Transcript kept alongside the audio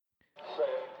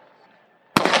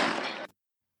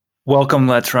Welcome,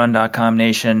 Let'sRun.com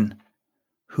Nation.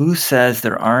 Who says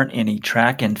there aren't any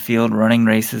track and field running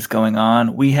races going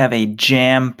on? We have a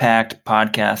jam-packed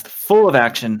podcast full of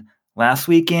action last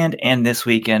weekend and this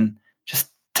weekend.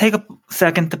 Just take a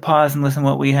second to pause and listen to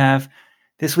what we have.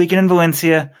 This weekend in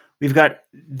Valencia, we've got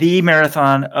the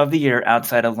marathon of the year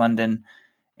outside of London,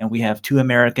 and we have two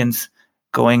Americans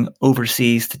going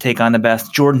overseas to take on the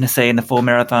best. Jordan Hasay in the full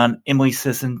marathon, Emily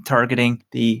Sisson targeting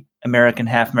the American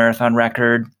half marathon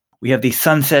record. We have the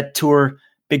Sunset Tour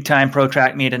Big Time Pro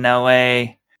Track Meet in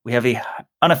LA. We have the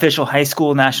unofficial high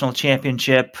school national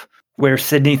championship where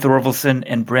Sydney Thorvaldsen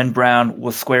and Bryn Brown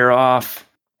will square off.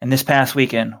 And this past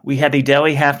weekend, we had the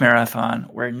Delhi Half Marathon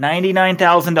where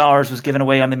 $99,000 was given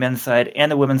away on the men's side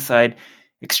and the women's side.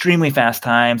 Extremely fast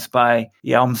times by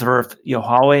Yelmsworth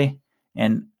Yohawe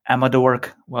and Amador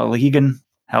Waligan.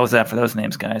 How was that for those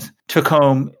names, guys? Took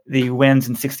home the wins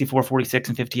in 64.46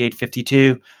 and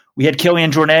 58.52. We had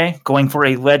Kilian Jornet going for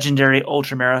a legendary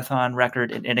ultramarathon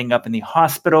record and ending up in the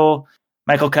hospital.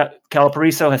 Michael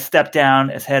Calipariso has stepped down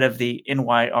as head of the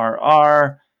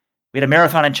NYRR. We had a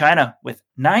marathon in China with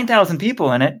 9,000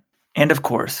 people in it. And of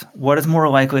course, what is more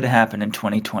likely to happen in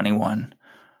 2021?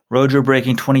 Rojo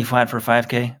breaking 25 for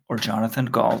 5K or Jonathan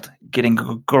Gault getting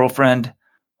a girlfriend?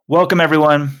 Welcome,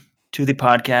 everyone, to the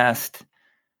podcast.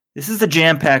 This is a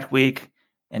jam-packed week,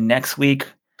 and next week,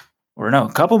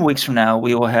 a couple of weeks from now,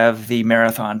 we will have the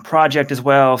Marathon Project as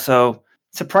well. So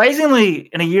surprisingly,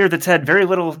 in a year that's had very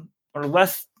little or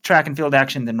less track and field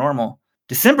action than normal,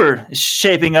 December is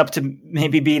shaping up to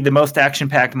maybe be the most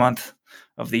action-packed month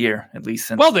of the year, at least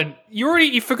since. Well then,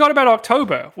 you forgot about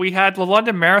October. We had the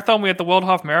London Marathon, we had the World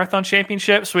Half Marathon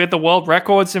Championships, we had the World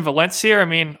Records in Valencia. I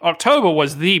mean, October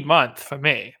was the month for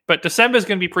me, but December's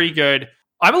going to be pretty good.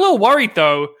 I'm a little worried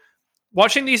though,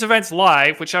 watching these events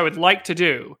live, which I would like to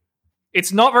do.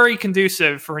 It's not very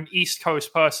conducive for an East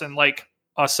Coast person like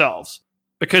ourselves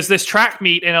because this track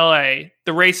meet in LA,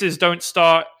 the races don't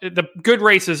start. The good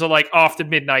races are like after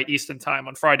midnight Eastern time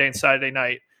on Friday and Saturday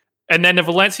night. And then the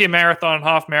Valencia Marathon,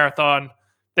 half marathon,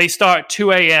 they start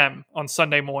 2 a.m. on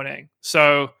Sunday morning.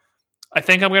 So I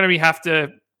think I'm going to have to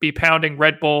be pounding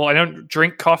Red Bull. I don't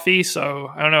drink coffee, so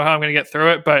I don't know how I'm going to get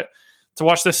through it. But to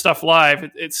watch this stuff live,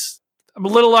 I'm a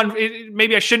little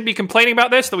maybe I shouldn't be complaining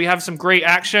about this, that we have some great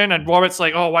action. And Robert's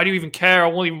like, oh, why do you even care? I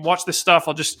won't even watch this stuff.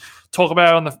 I'll just talk about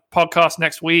it on the podcast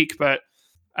next week. But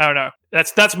I don't know.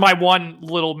 That's my one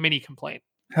little mini complaint.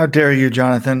 How dare you,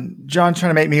 Jonathan? John's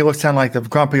trying to make me sound like the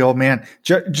grumpy old man.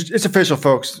 It's official,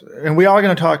 folks. And we are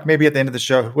going to talk maybe at the end of the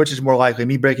show, which is more likely,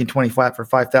 me breaking 20 flat for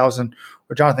 5,000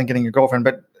 or Jonathan getting a girlfriend.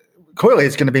 But clearly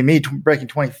it's going to be me breaking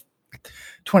 20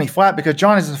 flat because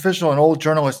John is an official and old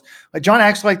journalist. Like John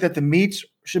acts like that the meets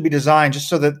should be designed just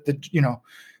so that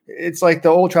it's like the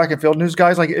old track and field news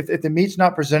guys. Like if the meet's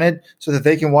not presented so that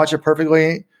they can watch it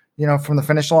perfectly, from the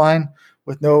finish line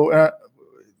with no,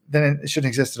 then it shouldn't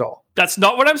exist at all. That's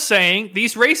not what I'm saying.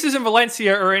 These races in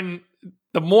Valencia are in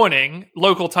the morning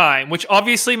local time, which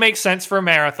obviously makes sense for a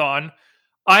marathon.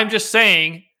 I'm just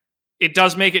saying it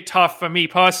does make it tough for me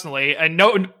personally. And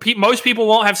most people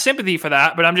won't have sympathy for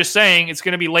that, but I'm just saying it's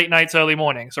going to be late nights, early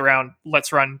mornings around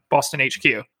Let's Run Boston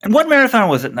HQ. And what marathon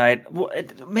was at night? Well,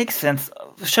 it makes sense.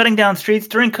 Shutting down streets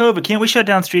during COVID. Can't we shut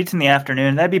down streets in the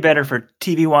afternoon? That'd be better for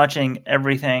TV watching,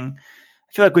 everything.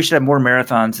 I feel like we should have more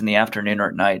marathons in the afternoon or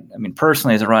at night. I mean,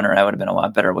 personally, as a runner, I would have been a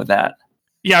lot better with that.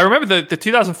 Yeah, I remember the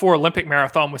 2004 Olympic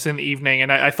Marathon was in the evening,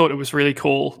 and I thought it was really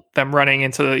cool, them running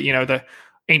into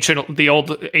the old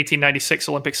 1896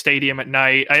 Olympic Stadium at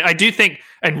night. I do think,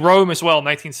 and Rome as well,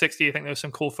 1960, I think there's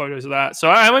some cool photos of that. So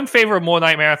I'm in favor of more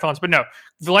night marathons, but no,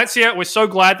 Valencia, we're so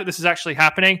glad that this is actually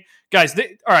happening. Guys, all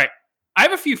right, I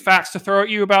have a few facts to throw at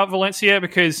you about Valencia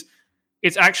because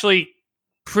it's actually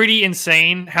pretty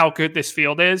insane how good this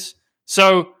field is.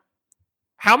 So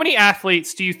how many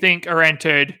athletes do you think are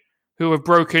entered who have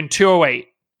broken 2:08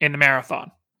 in the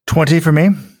marathon? 20 for me.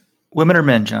 Women or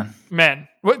men, John? Men.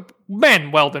 What?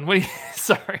 Men, Weldon.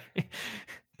 Sorry.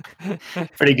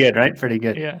 Pretty good, right? Pretty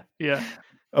good. Yeah.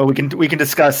 Oh, we can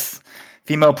discuss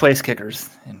female place kickers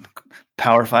in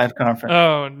Power 5 conference.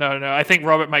 Oh, no. I think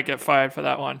Robert might get fired for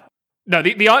that one. No,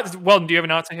 the answer, Weldon, do you have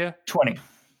an answer here? 20.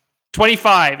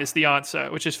 25 is the answer,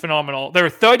 which is phenomenal. There are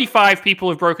 35 people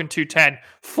who have broken 2:10.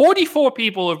 44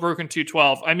 people have broken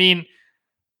 2:12. I mean,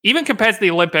 even compared to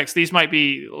the Olympics, these might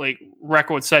be like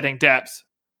record-setting depths.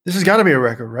 This has got to be a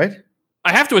record, right?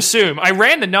 I have to assume. I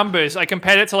ran the numbers. I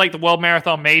compared it to like the World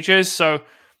Marathon Majors. So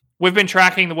we've been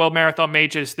tracking the World Marathon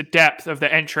Majors, the depth of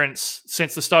the entrance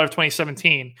since the start of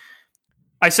 2017.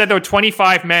 I said there were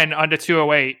 25 men under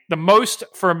 2:08. The most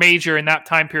for a major in that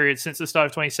time period since the start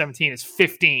of 2017 is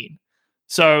 15.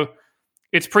 So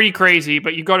It's pretty crazy,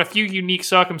 but you've got a few unique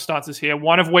circumstances here.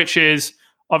 One of which is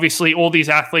obviously all these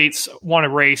athletes want to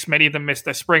race. Many of them missed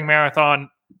their spring marathon.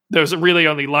 There's really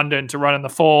only London to run in the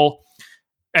fall.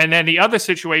 And then the other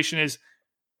situation is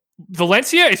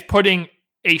Valencia is putting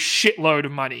a shitload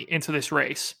of money into this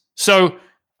race. So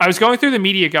I was going through the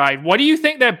media guide. What do you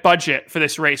think their budget for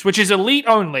this race, which is elite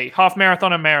only, half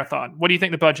marathon and marathon? What do you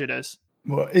think the budget is?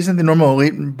 Well, isn't the normal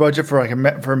elite budget for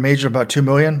for a major about $2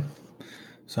 million?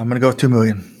 So I'm going to go with $2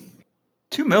 million.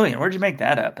 $2 million? Where'd you make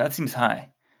that up? That seems high.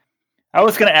 I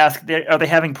was going to ask, are they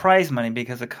having prize money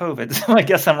because of COVID? So I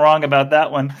guess I'm wrong about that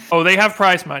one. Oh, they have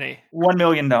prize money. $1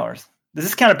 million. Does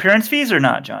this count appearance fees or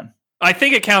not, John? I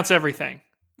think it counts everything.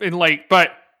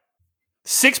 But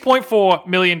 $6.4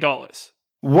 million.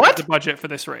 What? The budget for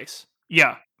this race.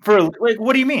 Yeah.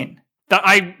 What do you mean?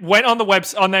 I went on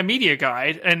the on their media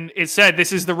guide and it said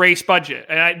this is the race budget.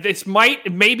 And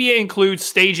maybe it includes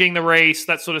staging the race,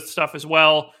 that sort of stuff as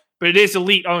well. But it is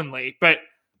elite only. But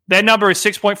their number is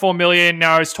 6.4 million.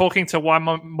 Now I was talking to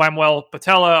Manuel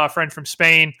Patella, our friend from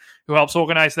Spain, who helps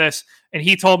organize this, and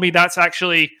he told me that's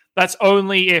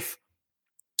only if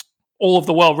all of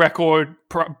the world record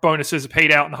bonuses are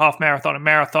paid out in the half marathon and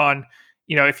marathon.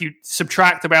 If you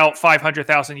subtract about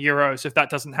 500,000 euros, if that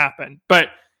doesn't happen, but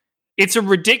it's a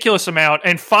ridiculous amount,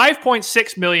 and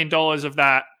 $5.6 million of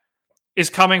that is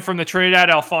coming from the Trinidad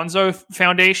Alfonso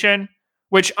Foundation.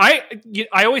 Which I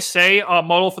always say, our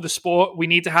model for the sport, we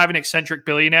need to have an eccentric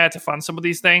billionaire to fund some of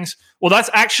these things. Well, that's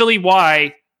actually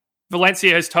why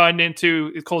Valencia has turned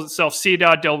into, it calls itself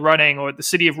Ciudad del Running, or the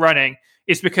City of Running,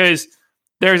 is because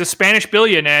there is a Spanish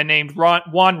billionaire named Juan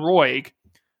Roig,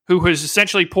 who has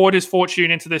essentially poured his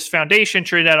fortune into this foundation,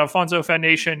 Trinidad Alfonso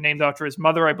Foundation, named after his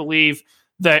mother, I believe,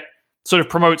 that sort of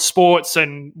promotes sports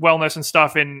and wellness and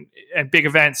stuff and big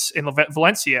events in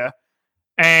Valencia.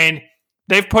 And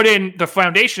the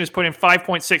foundation has put in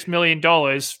 $5.6 million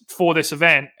for this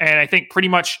event. And I think pretty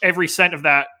much every cent of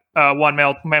that,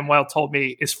 Manuel told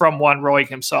me, is from Juan Roig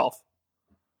himself.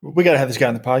 We got to have this guy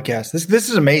on the podcast. This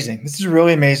is amazing. This is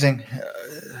really amazing.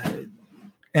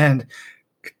 And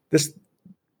this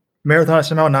marathon is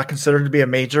somehow not considered to be a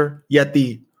major, yet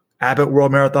the Abbott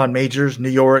World Marathon majors, New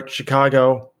York,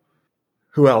 Chicago,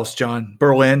 who else, John?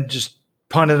 Berlin, just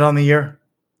punted on the year.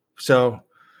 So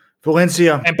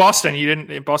Valencia. And Boston.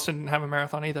 Boston didn't have a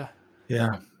marathon either.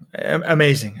 Yeah.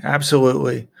 Amazing.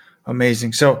 Absolutely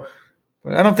amazing. So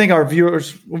I don't think our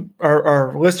viewers,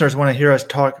 our listeners want to hear us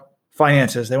talk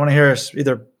finances. They want to hear us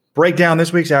either break down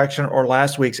this week's action or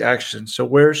last week's action. So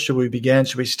where should we begin?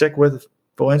 Should we stick with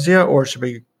Valencia or should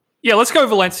we? Yeah, let's go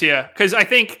Valencia, because I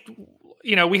think,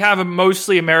 we have a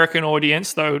mostly American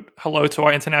audience, though hello to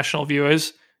our international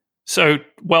viewers. So,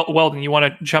 Weldon, you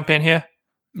want to jump in here?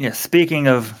 Yeah, speaking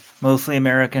of mostly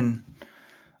American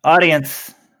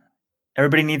audience,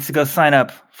 everybody needs to go sign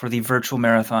up for the Virtual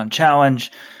Marathon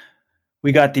Challenge.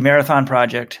 We got the Marathon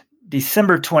Project,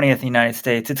 December 20th in the United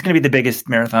States. It's going to be the biggest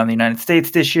marathon in the United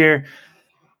States this year.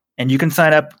 And you can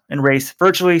sign up and race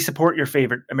virtually, support your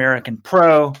favorite American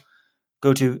pro.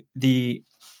 Go to the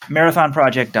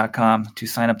marathonproject.com to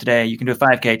sign up today. You can do a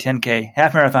 5K, 10K,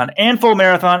 half marathon, and full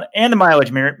marathon, and the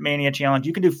Mileage Mania Challenge.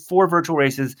 You can do 4 virtual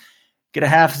races, get a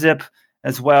half zip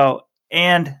as well,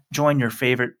 and join your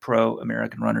favorite pro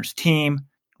American runners team.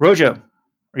 Rojo,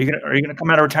 are you gonna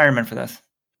come out of retirement for this?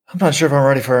 I'm not sure if I'm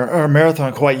ready for a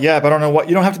marathon quite yet, but I don't know what.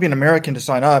 You don't have to be an American to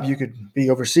sign up. You could be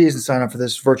overseas and sign up for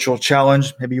this virtual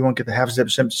challenge. Maybe you won't get the half zip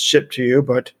shipped to you,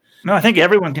 but no, I think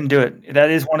everyone can do it.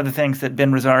 That is one of the things that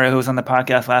Ben Rosario, who was on the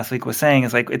podcast last week, was saying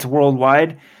is it's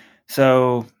worldwide.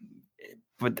 So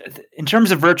in terms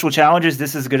of virtual challenges,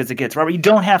 this is as good as it gets. Robert, you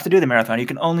don't have to do the marathon. You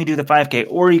can only do the 5K,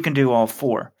 or you can do all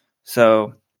 4.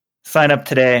 So sign up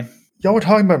today. Y'all were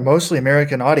talking about mostly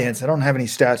American audience. I don't have any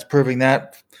stats proving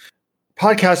that.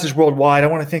 Podcast is worldwide. I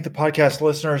want to thank the podcast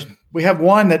listeners. We have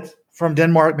one that from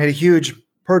Denmark made a huge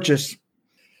purchase.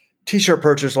 T-shirt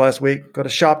purchase last week. Go to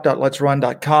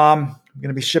shop.letsrun.com. I'm going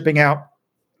to be shipping out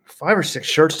 5 or 6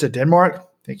 shirts to Denmark.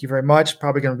 Thank you very much.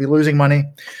 Probably going to be losing money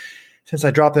since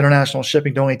I dropped international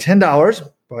shipping to only $10.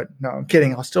 But no, I'm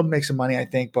kidding. I'll still make some money, I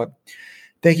think. But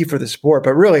thank you for the support.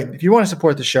 But really, if you want to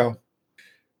support the show,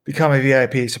 become a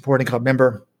VIP supporting club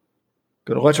member.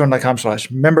 Go to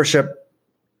letsrun.com/membership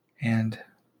and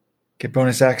get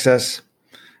bonus access,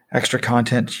 extra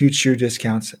content, huge shoe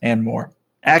discounts, and more.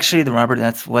 Actually, Robert,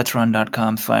 that's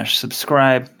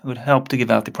letsrun.com/subscribe. It would help to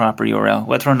give out the proper URL.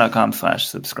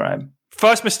 letsrun.com/subscribe.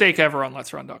 First mistake ever on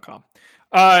letsrun.com.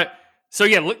 So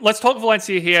yeah, let's talk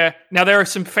Valencia here. Now, there are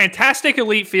some fantastic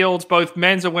elite fields, both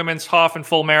men's and women's half and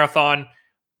full marathon.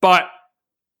 But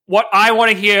what I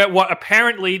want to hear, what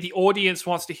apparently the audience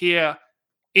wants to hear,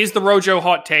 is the Rojo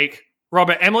hot take.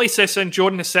 Robert, Emily Sisson,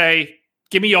 Jordan Hasay,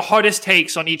 give me your hottest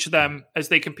takes on each of them as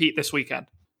they compete this weekend.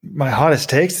 My hottest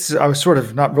takes? I was sort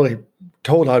of not really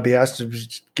told I'd be asked to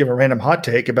just give a random hot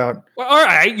take about. Well, all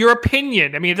right, your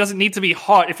opinion. I mean, it doesn't need to be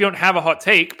hot if you don't have a hot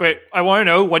take, but I want to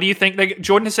know, what do you think?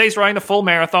 Jordan Hasay's running the full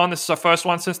marathon. This is her first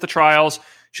one since the trials.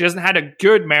 She hasn't had a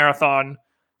good marathon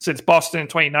since Boston in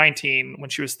 2019 when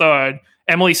she was third.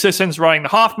 Emily Sisson's running the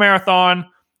half marathon.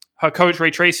 Her coach, Ray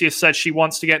Tracy, has said she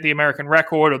wants to get the American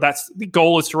record, or that's the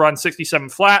goal is to run 67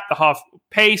 flat, the half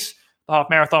pace. The half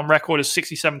marathon record is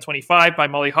 67:25 by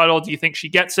Molly Huddle. Do you think she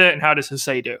gets it, and how does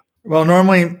Hasay do? Well,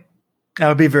 normally I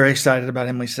would be very excited about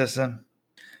Emily Sisson.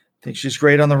 I think she's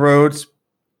great on the roads.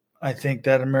 I think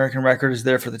that American record is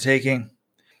there for the taking.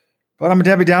 But I'm a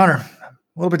Debbie Downer. A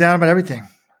little bit down about everything.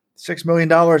 $6 million,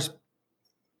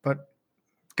 but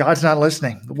God's not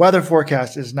listening. The weather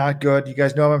forecast is not good. You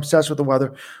guys know I'm obsessed with the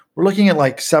weather. We're looking at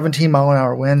like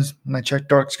 17-mile-an-hour winds. When I checked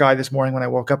dark sky this morning when I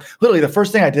woke up, literally the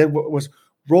first thing I did was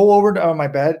roll over on my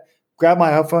bed, grab my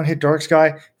iPhone, hit dark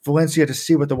sky, Valencia to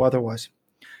see what the weather was.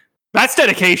 That's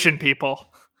dedication, people.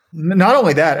 Not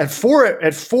only that, at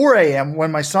 4 a.m.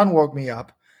 when my son woke me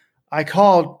up, I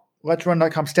called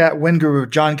Let'sRun.com stat wind guru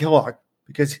John Kellogg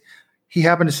because he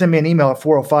happened to send me an email at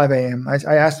 4:05 a.m.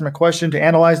 I asked him a question to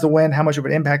analyze the wind, how much it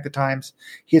would impact the times.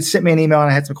 He had sent me an email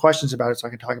and I had some questions about it, so I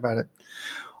can talk about it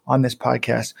on this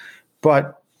podcast.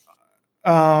 But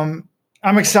I'm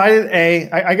excited.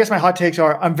 I guess my hot takes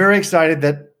are I'm very excited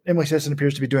that Emily Sisson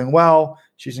appears to be doing well.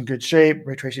 She's in good shape.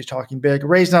 Ray Tracy's talking big.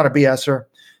 Ray's not a BSer.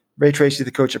 Ray Tracy,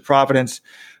 the coach at Providence.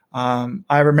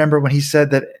 I remember when he said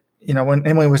that, when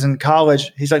Emily was in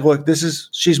college, he's like, look,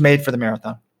 she's made for the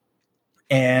marathon.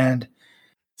 And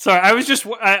so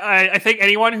I think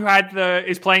anyone who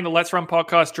is playing the Let's Run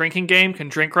podcast drinking game can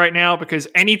drink right now, because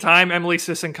anytime Emily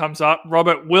Sisson comes up,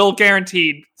 Robert will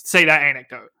guaranteed say that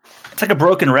anecdote. It's like a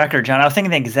broken record, John. I was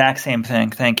thinking the exact same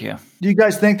thing. Thank you. Do you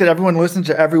guys think that everyone listens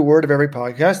to every word of every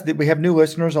podcast? That we have new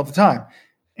listeners all the time.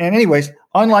 And anyways,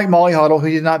 unlike Molly Huddle, who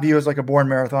did not view as like a born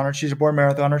marathoner, she's a born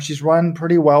marathoner. She's run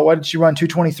pretty well. What did she run?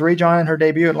 2:23, John, in her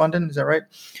debut at London. Is that right?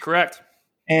 Correct.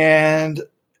 And,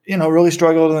 really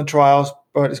struggled in the trials,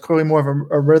 but is clearly more of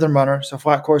a rhythm runner. So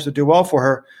flat course would do well for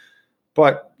her.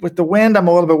 But with the wind, I'm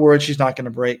a little bit worried she's not going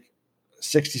to break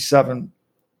 67.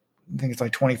 I think it's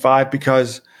like 25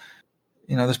 because,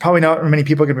 there's probably not many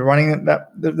people going to be running that.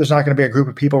 There's not going to be a group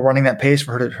of people running that pace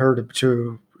for her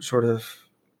to sort of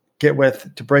get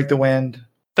with, to break the wind.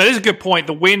 That is a good point.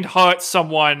 The wind hurts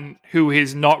someone who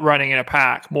is not running in a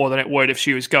pack more than it would if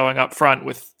she was going up front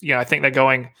with, I think they're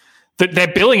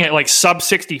billing it like sub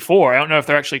 64. I don't know if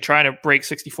they're actually trying to break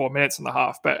 64 minutes in the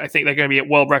half, but I think they're going to be at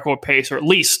world record pace, or at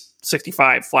least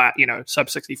 65 flat, sub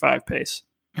 65 pace.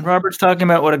 And Robert's talking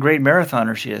about what a great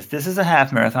marathoner she is. This is a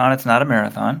half marathon. It's not a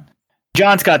marathon.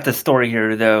 John's got the story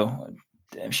here, though.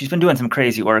 She's been doing some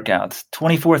crazy workouts.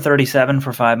 24:37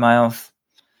 for 5 miles,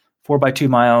 4x2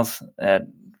 miles at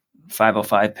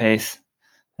 5:05 pace.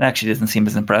 It actually doesn't seem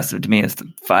as impressive to me as the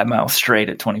 5 miles straight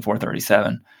at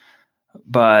 24:37.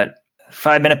 But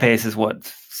 5-minute pace is what,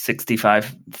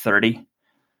 65:30.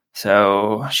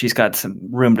 So she's got some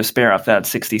room to spare off that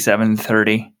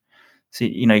 67:30. So,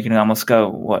 you can almost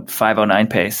go, 5:09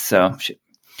 pace. So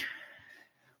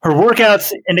her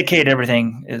workouts indicate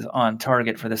everything is on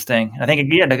target for this thing. I think,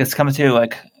 again, it's coming to,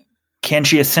 can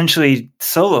she essentially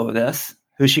solo this?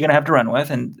 Who's she going to have to run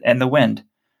with? And the wind.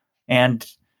 And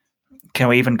can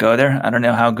we even go there? I don't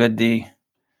know how good the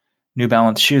New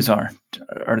Balance shoes are.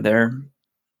 Are their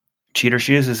cheater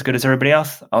shoes as good as everybody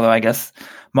else? Although I guess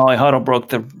Molly Huddle broke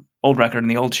the old record in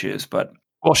the old shoes. But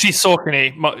she's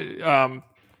Saucony,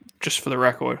 just for the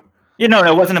record.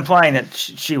 I wasn't implying that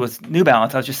she was New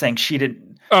Balance. I was just saying she did.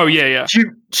 Oh, yeah.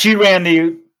 She ran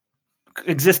the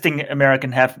existing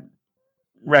American half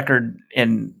record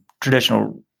in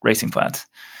traditional racing flats,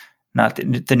 not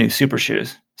the new super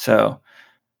shoes. So,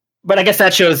 but I guess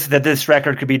that shows that this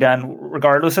record could be done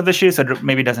regardless of the shoes, so it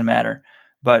maybe doesn't matter.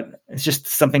 But it's just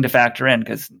something to factor in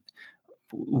because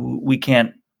we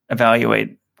can't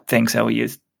evaluate things how we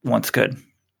once could.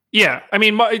 Yeah, I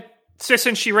mean,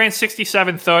 Sisson, she ran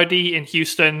 67:30 in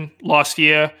Houston last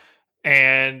year,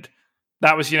 and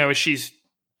that was,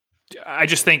 I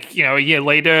just think, a year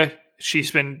later, she's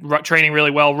been training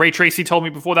really well. Ray Tracy told me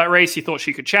before that race, he thought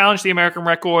she could challenge the American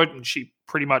record, and she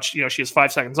pretty much, she has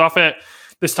 5 seconds off it.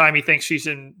 This time he thinks she's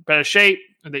in better shape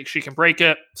and that she can break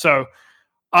it. So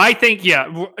I think,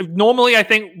 normally I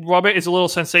think Robert is a little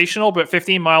sensational, but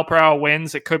 15 mile per hour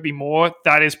winds, it could be more.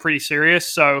 That is pretty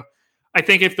serious. So I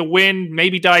think if the wind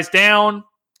maybe dies down,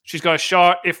 she's got a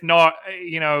shot. If not,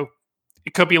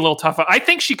 it could be a little tougher. I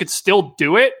think she could still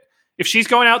do it. if she's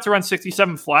going out to run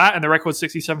 67 flat and the record's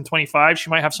 67.25, she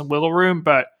might have some wiggle room.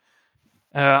 But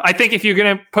I think if you're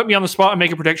going to put me on the spot and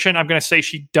make a prediction, I'm going to say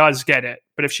she does get it.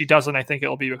 But if she doesn't, I think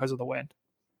it'll be because of the wind.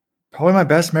 Probably my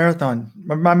best marathon.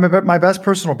 My best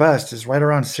personal best is right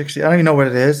around 60. I don't even know what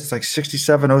it is. It's like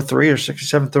 67.03 or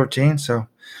 67.13. So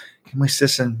Kimberly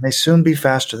Sisson may soon be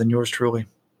faster than yours truly.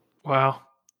 Wow.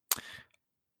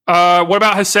 What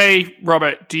about Hasay,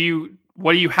 Robert?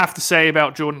 What do you have to say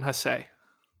about Jordan Hasay?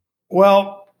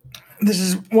 Well, this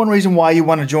is one reason why you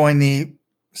want to join the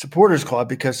Supporters Club,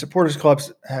 because Supporters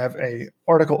Clubs have a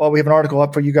article. Well, we have an article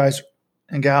up for you guys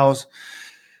and gals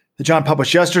that John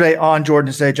published yesterday on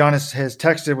Jordan Hasay. John has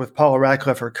texted with Paula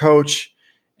Radcliffe, her coach,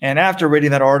 and after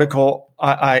reading that article,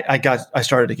 I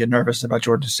started to get nervous about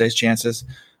Jordan Hasay's chances.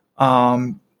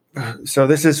 So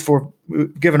this is for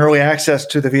giving early access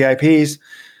to the VIPs.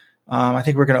 I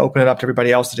think we're going to open it up to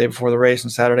everybody else the day before the race on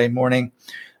Saturday morning.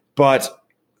 But,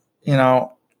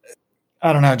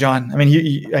 I don't know, John. I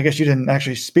mean, I guess you didn't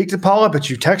actually speak to Paula, but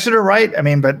you texted her, right? I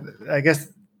mean, but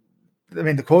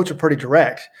the quotes are pretty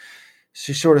direct.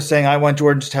 She's sort of saying, I want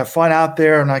Jordan just to have fun out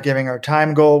there. I'm not giving her a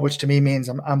time goal, which to me means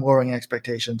I'm lowering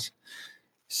expectations.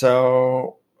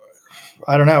 So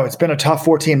I don't know. It's been a tough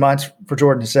 14 months for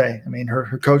Jordan Hasay. I mean,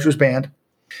 her coach was banned.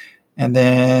 And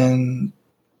then,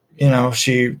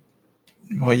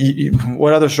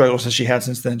 what other struggles has she had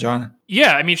since then, John?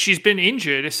 Yeah, I mean, she's been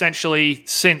injured essentially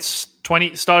since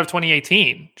start of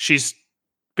 2018. She's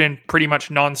been pretty much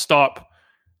nonstop.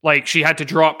 Like, she had to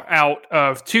drop out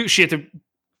of she had to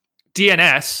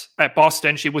DNS at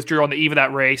Boston. She withdrew on the eve of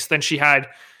that race. Then she had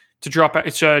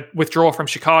to withdraw from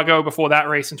Chicago before that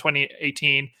race in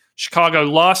 2018. Chicago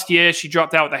last year, she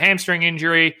dropped out with a hamstring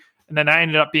injury, and then that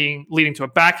ended up leading to a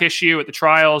back issue at the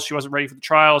trials. She wasn't ready for the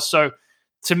trials. So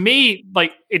to me,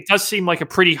 like, it does seem like a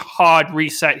pretty hard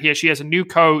reset here. She has a new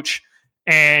coach,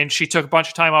 and she took a bunch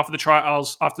of time off the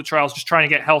trials, just trying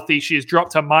to get healthy. She has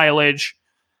dropped her mileage.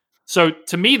 So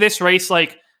to me, this race,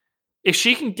 like, if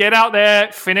she can get out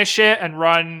there, finish it, and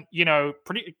run,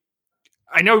 pretty.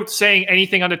 I know saying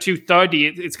anything under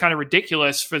 2:30, it's kind of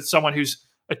ridiculous for someone who's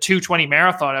a 2:20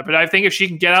 marathoner, but I think if she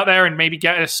can get out there and maybe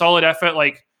get a solid effort,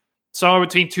 like somewhere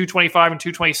between 2:25 and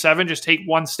 2:27, just take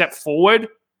one step forward,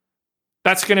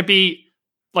 that's going to be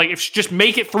like, if she just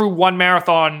make it through one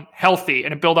marathon healthy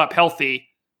and build up healthy,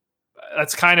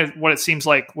 that's kind of what it seems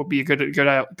like would be a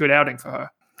good outing for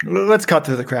her. Let's cut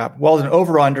through the crap. Weldon,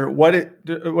 over under, what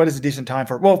is a decent time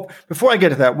for? Well, before I get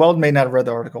to that, Weldon may not have read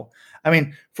the article. I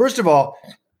mean, first of all,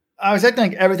 I was acting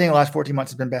like everything in the last 14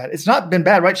 months has been bad. It's not been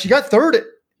bad, right? She got third.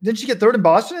 Didn't she get third in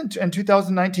Boston in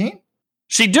 2019?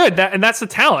 She did that, and that's the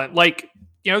talent. Like,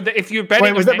 if you're betting,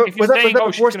 wait, was that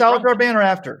before Salazar ban or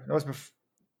after?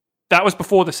 That was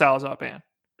before the Salazar ban.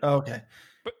 Oh, okay.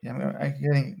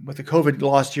 With the COVID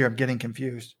last year, I'm getting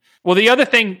confused. Well, the other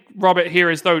thing, Robert,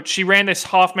 here is, though, she ran this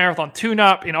half marathon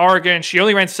tune-up in Oregon. She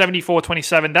only ran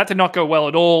 74.27. That did not go well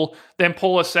at all. Then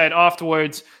Paula said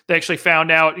afterwards they actually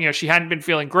found out, she hadn't been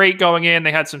feeling great going in.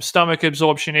 They had some stomach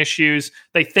absorption issues.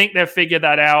 They think they've figured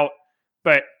that out,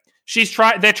 but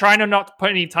they're trying to not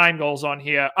put any time goals on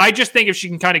here. I just think if she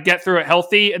can kind of get through it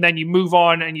healthy, and then you move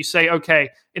on and you say, okay,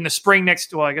 in the spring I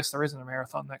guess there isn't a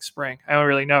marathon next spring. I don't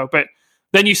really know, but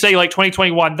then you say, like,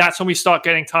 2021, that's when we start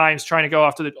getting times trying to go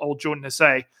after the old Jordan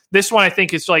Hasay. This one, I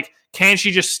think, is like, can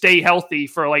she just stay healthy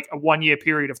for like a 1 year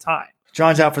period of time?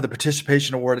 John's out for the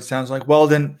participation award, it sounds like.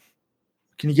 Weldon,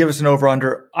 can you give us an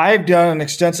over-under? I've done an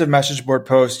extensive message board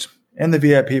post in the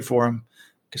VIP forum,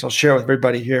 because I'll share with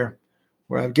everybody here,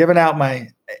 where I've given out my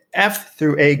F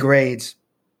through A grades.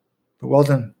 But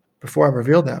Weldon, before I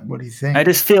reveal that, what do you think? I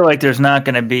just feel like there's not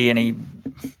going to be any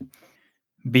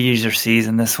B's or C's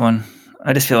in this one.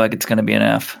 I just feel like it's going to be an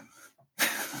F.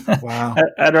 Wow.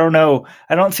 I don't know.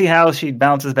 I don't see how she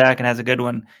bounces back and has a good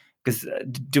one, because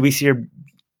do we see her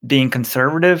being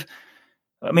conservative?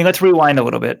 I mean, let's rewind a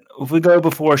little bit. If we go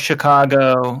before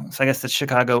Chicago, so I guess that's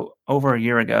Chicago over a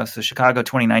year ago, so Chicago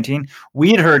 2019,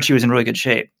 we had heard she was in really good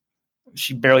shape.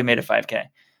 She barely made a 5K.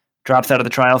 Drops out of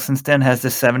the trial since then, has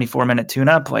this 74-minute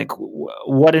tune-up. Like,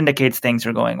 what indicates things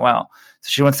are going well? So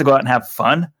she wants to go out and have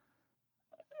fun?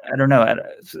 I don't know.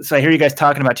 So I hear you guys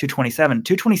talking about 2:27.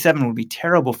 2:27 would be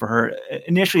terrible for her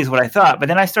initially, is what I thought. But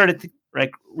then I started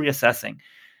reassessing.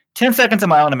 10 seconds a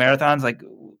mile in a marathon is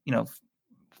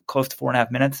close to 4.5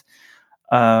 minutes.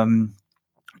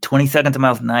 20 seconds a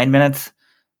mile is 9 minutes.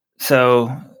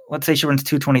 So let's say she runs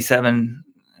 2:27,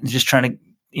 just trying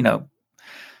to,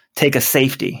 take a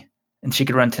safety, and she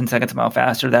could run 10 seconds a mile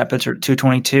faster. That puts her at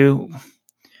 2:22.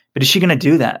 But is she going to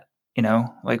do that?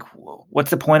 What's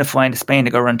the point of flying to Spain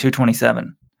to go run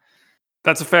 2:27?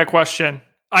 That's a fair question.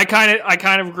 I kind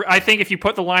of agree. I think if you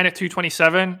put the line at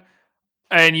 227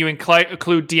 and you include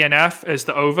DNF as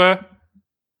the over,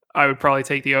 I would probably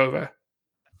take the over.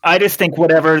 I just think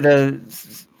whatever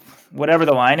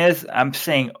the line is, I'm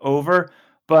saying over.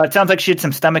 But it sounds like she had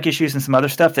some stomach issues and some other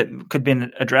stuff that could be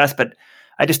addressed. But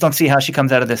I just don't see how she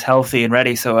comes out of this healthy and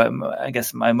ready. So I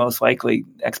guess my most likely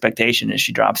expectation is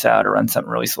she drops out or runs something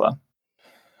really slow.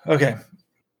 Okay.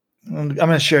 I'm going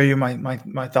to share you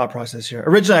my thought process here.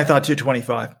 Originally, I thought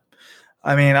 225.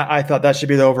 I mean, I thought that should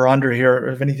be the over-under here,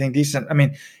 if anything decent. I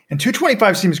mean, and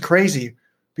 225 seems crazy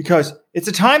because it's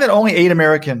a time that only 8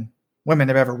 American women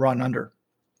have ever run under.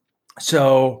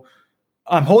 So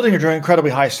I'm holding her to incredibly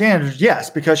high standards,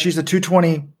 yes, because she's a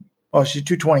 220. Oh, she's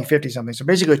 220, 50 something. So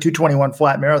basically a 221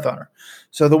 flat marathoner.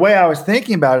 So the way I was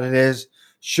thinking about it is,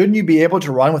 shouldn't you be able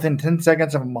to run within 10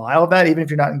 seconds of a mile of that, even if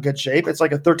you're not in good shape? It's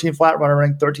like a 13 flat runner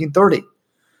running 13:30.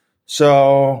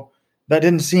 So that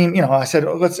didn't seem, I said,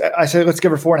 let's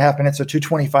give her 4.5 minutes, so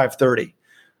 2:25:30.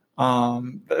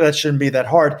 That shouldn't be that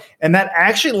hard. And that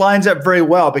actually lines up very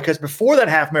well because before that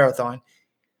half marathon,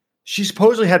 she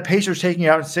supposedly had pacers taking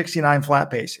her out in 69 flat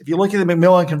pace. If you look at the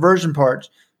McMillan conversion parts,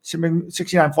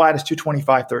 69 flat is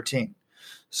 2:25:13.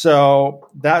 So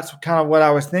that's kind of what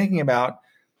I was thinking about.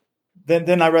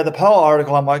 Then I read the Powell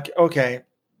article. I'm like, okay,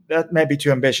 that may be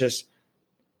too ambitious.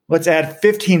 Let's add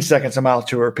 15 seconds a mile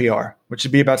to her PR, which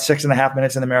would be about 6.5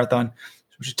 minutes in the marathon,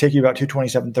 which would take you about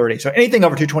 2:27:30. So anything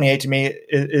over 2:28 to me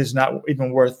is not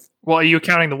even worth. Well, are you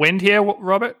counting the wind here,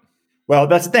 Robert? Well,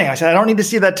 that's the thing. I said, I don't need to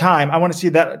see that time. I want to see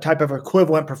that type of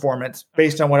equivalent performance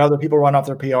based on what other people run off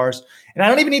their PRs. And I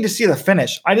don't even need to see the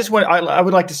finish. I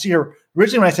would like to see her.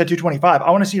 Originally, when I said 225,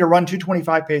 I want to see her run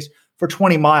 225 pace for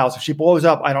 20 miles. If she blows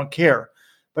up, I don't care.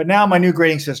 But now my new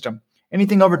grading system,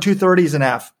 anything over 230 is an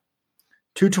F.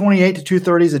 228 to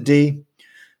 230 is a D.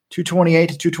 228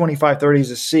 to 225:30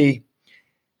 is a C.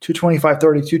 225:30,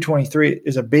 223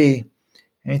 is a B.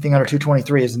 Anything under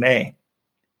 223 is an A.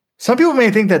 Some people may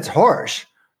think that's harsh,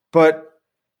 but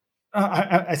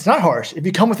it's not harsh. If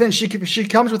you come within, she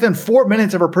comes within 4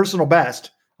 minutes of her personal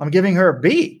best. I'm giving her a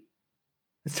B.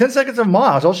 It's 10 seconds of a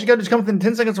mile. All she got to do is come within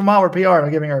 10 seconds of a mile of her PR, and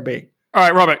I'm giving her a B. All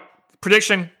right, Robert,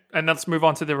 prediction, and let's move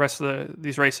on to the rest of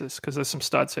these races because there's some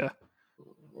studs here.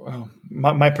 Well,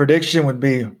 my prediction would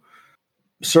be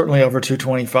certainly over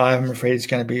 225. I'm afraid it's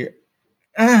going to be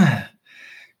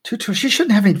she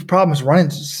shouldn't have any problems running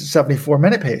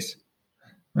 74-minute pace.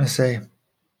 I'm going to say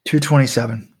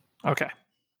 227. Okay.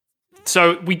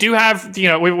 So we do have,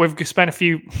 we've spent a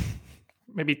few,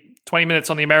 maybe 20 minutes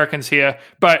on the Americans here,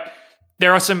 but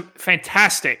there are some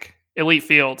fantastic elite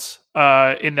fields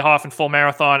in the half and full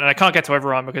marathon, and I can't get to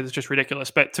everyone because it's just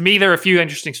ridiculous. But to me, there are a few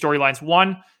interesting storylines.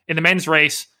 One, in the men's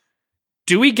race,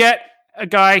 do we get a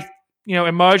guy,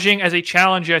 emerging as a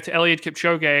challenger to Eliud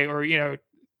Kipchoge, or,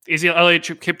 is he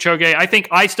Eliud Kipchoge?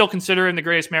 I still consider him the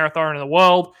greatest marathoner in the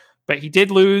world, but he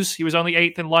did lose. He was only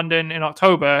 8th in London in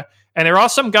October. And there are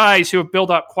some guys who have built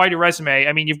up quite a resume.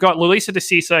 I mean, you've got Lelisa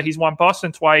DeCisa. He's won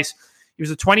Boston twice. He was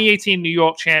the 2018 New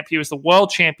York champ. He was the world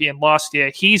champion last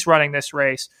year. He's running this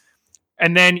race.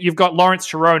 And then you've got Lawrence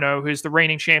Cherono, who's the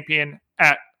reigning champion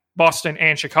at Boston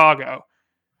and Chicago.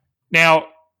 Now,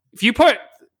 if you put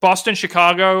Boston,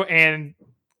 Chicago, and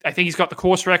I think he's got the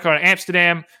course record in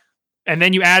Amsterdam, and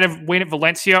then you add a win at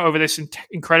Valencia over this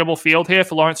incredible field here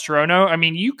for Lawrence Cherono, I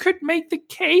mean, you could make the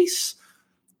case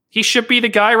he should be the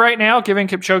guy right now, given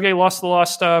Kipchoge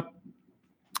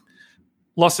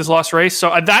lost his last race.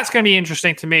 So that's going to be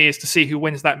interesting to me, is to see who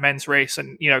wins that men's race,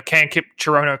 and can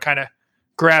Cherono kind of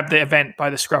grab the event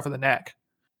by the scruff of the neck.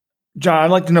 John,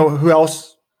 I'd like to know who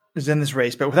else is in this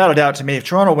race, but without a doubt, to me, if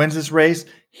Cherono wins this race,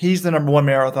 he's the number one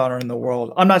marathoner in the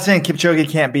world. I'm not saying Kipchoge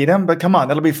can't beat him, but come on,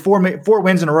 that'll be four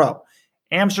wins in a row.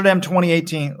 Amsterdam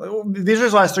 2018. These are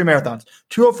his last 3 marathons.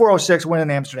 204.06 win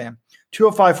in Amsterdam.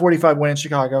 205.45 win in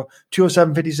Chicago.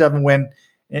 207.57 win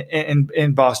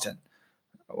in Boston.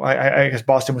 I guess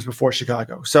Boston was before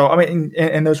Chicago. So, I mean,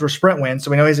 and those were sprint wins.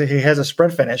 So we know he has a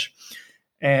sprint finish.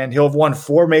 And he'll have won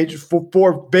 4 big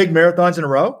marathons in a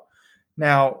row.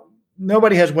 Now, no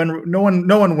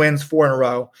one wins 4 in a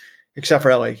row except for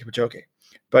Eliud Kipchoge.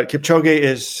 But Kipchoge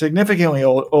is significantly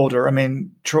older. I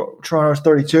mean, Cherono's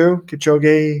 32,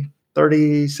 Kipchoge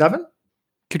 37?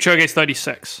 Kipchoge's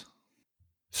 36.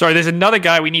 Sorry, there's another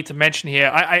guy we need to mention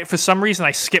here. I for some reason,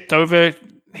 I skipped over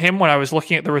him when I was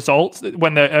looking at the results,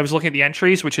 I was looking at the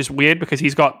entries, which is weird because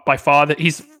he's got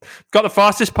the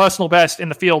fastest personal best in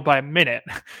the field by a minute.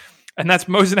 And that's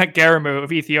Mosenet Geramu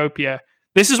of Ethiopia.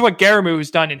 This is what Geramu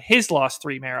has done in his last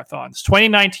 3 marathons.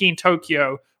 2019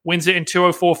 Tokyo, wins it in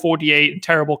 204.48 in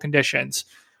terrible conditions.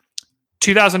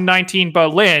 2019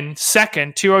 Berlin,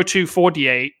 second,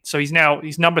 2:02:48. So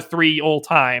he's number 3 all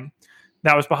time.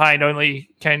 That was behind only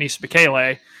Kenenisa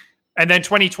Bekele. And then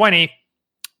 2020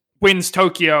 wins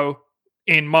Tokyo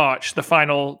in March, the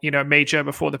final, major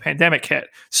before the pandemic hit.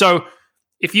 So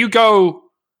if you go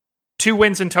 2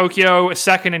 wins in Tokyo, a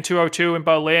second in 2:02 in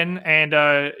Berlin, and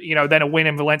then a win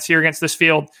in Valencia against this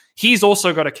field, he's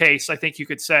also got a case, I think you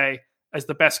could say, as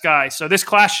the best guy. So this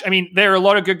clash, there are a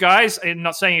lot of good guys. I'm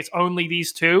not saying it's only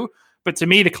these two, but to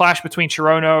me, the clash between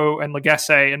Chirono and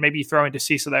Lagesse, and maybe you throw in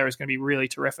DeCisa there, is going to be really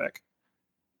terrific.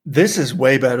 This is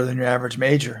way better than your average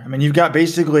major. You've got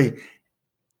basically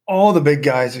all the big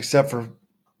guys except for,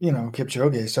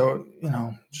 Kipchoge. So,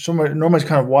 normally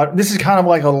kind of this is kind of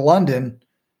like a London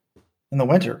in the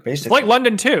winter, basically. It's like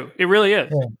London too. It really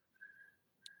is.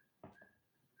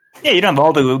 Yeah, you don't have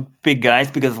all the big guys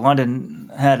because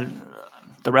London had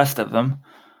the rest of them.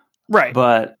 Right.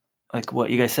 But like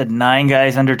what you guys said, 9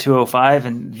 guys under 205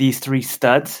 and these 3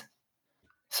 studs.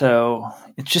 So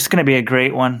it's just going to be a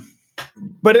great one.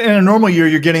 But in a normal year,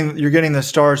 you're getting the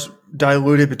stars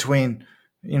diluted between,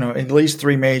 at least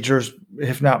 3 majors,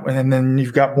 if not, and then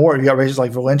you've got more. You got races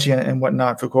like Valencia and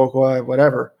whatnot, Fukuoka,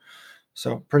 whatever.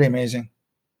 So pretty amazing.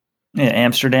 Yeah,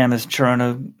 Amsterdam, as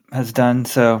Chirono has done.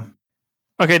 So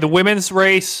okay, the women's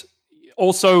race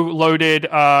also loaded.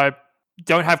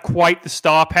 Don't have quite the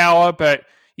star power, but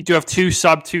you do have 2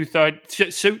 sub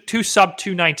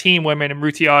 219 women in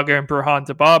Rutiaga and Burhan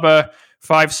Dababa,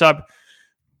 5 sub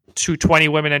 220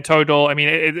 women in total.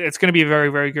 It's going to be a very,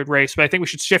 very good race, but I think we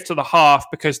should shift to the half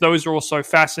because those are also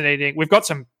fascinating. We've got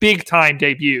some big time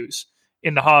debuts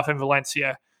in the half in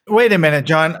Valencia. Wait a minute,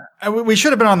 John. We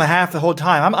should have been on the half the whole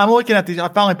time. I'm looking at these. I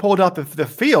finally pulled up the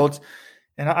fields.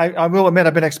 And I will admit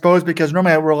I've been exposed because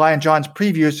normally I rely on John's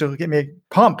previews to get me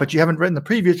pumped, but you haven't written the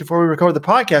previews before we record the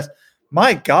podcast.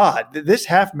 My God, this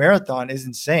half marathon is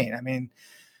insane.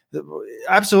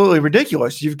 Absolutely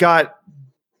ridiculous. You've got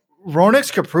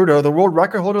Ronix Caputo, the world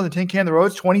record holder on the Tin Can the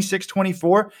Roads,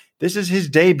 26:24. This is his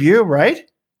debut, right?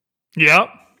 Yep.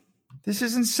 This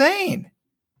is insane.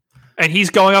 And he's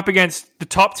going up against the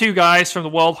top 2 guys from the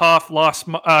World Half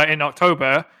in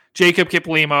October, Jacob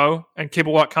Kiplimo and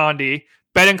Kibiwott Kandi.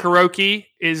 Beden Kuroki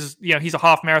is, he's a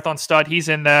half marathon stud. He's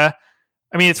in there.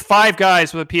 It's 5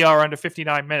 guys with a PR under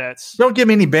 59 minutes. Don't give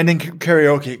me any bending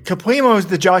karaoke. Kiplimo is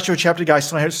the Joshua Cheptegei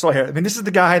Slayer. This is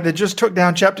the guy that just took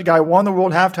down Cheptegei, won the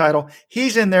world half title.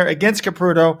 He's in there against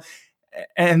Caputo.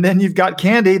 And then you've got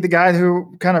Kandi, the guy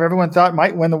who kind of everyone thought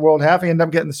might win the world half. He ended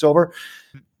up getting the silver.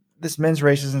 This men's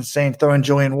race is insane. Throw in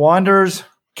Julian Wanders.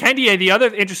 Candier, the other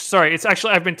it's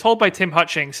actually, I've been told by Tim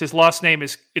Hutchings, his last name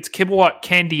it's Kibiwott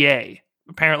Candier.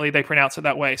 Apparently they pronounce it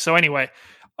that way. So anyway,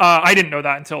 I didn't know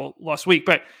that until last week,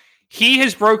 but he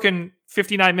has broken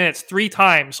 59 minutes 3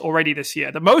 times already this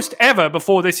year. The most ever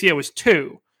before this year was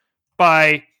 2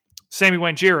 by Sammy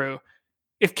Wanjiru.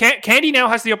 If Kandi now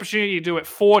has the opportunity to do it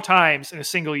 4 times in a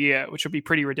single year, which would be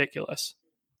pretty ridiculous.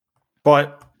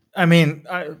 But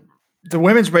the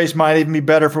women's race might even be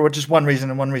better for just one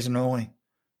reason and one reason only.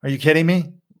 Are you kidding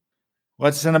me?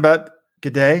 What's in about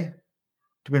Gidey?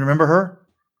 Do we remember her?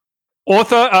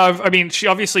 Author of, she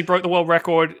obviously broke the world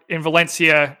record in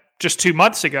Valencia just 2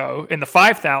 months ago in the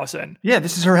 5,000. Yeah,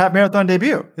 this is her half marathon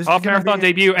debut. Half marathon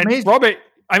debut. And amazing. Robert,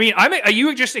 are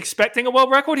you just expecting a world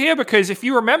record here? Because if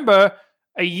you remember,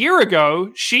 a year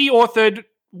ago, she authored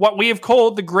what we have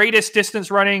called the greatest distance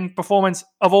running performance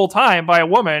of all time by a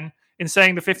woman in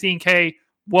saying the 15K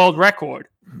world record.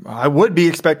 I would be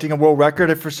expecting a world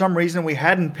record if for some reason we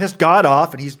hadn't pissed God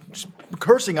off and he's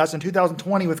cursing us in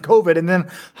 2020 with COVID and then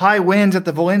high winds at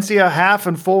the Valencia half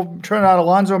and full Trinidad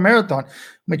Alonso marathon.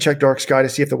 Let me check Dark Sky to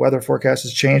see if the weather forecast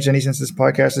has changed any since this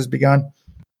podcast has begun.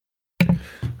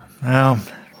 Well,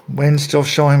 wind's still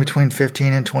showing between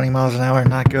 15 and 20 miles an hour.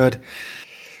 Not good.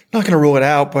 Not going to rule it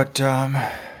out, but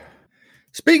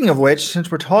speaking of which,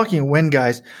 since we're talking wind,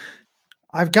 guys,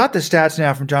 I've got the stats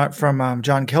now from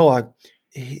John Kellogg.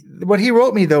 What he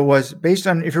wrote me, though, was based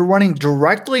on if you're running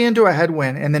directly into a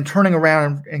headwind and then turning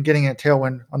around and getting a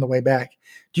tailwind on the way back.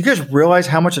 Do you guys realize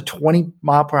how much a 20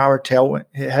 mile per hour tailwind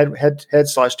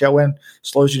head/tailwind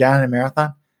slows you down in a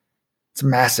marathon? It's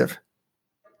massive.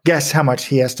 Guess how much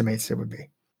he estimates it would be.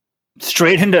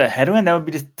 Straight into a headwind? That would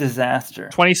be just disaster.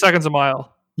 20 seconds a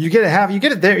mile. You get a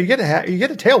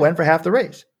tailwind for half the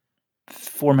race.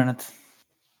 4 minutes.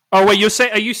 Oh wait,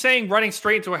 are you saying running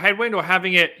straight into a headwind or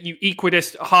having it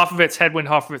equidist, half of its headwind,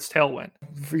 half of its tailwind?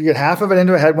 You get half of it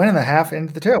into a headwind and the half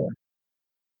into the tailwind.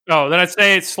 Oh, then I'd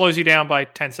say it slows you down by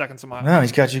 10 seconds a mile. No,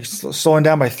 he's got you slowing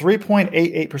down by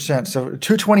 3.88%. So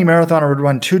 220 marathoner would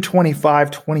run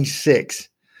 225.26.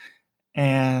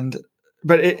 And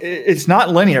but it's not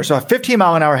linear. So a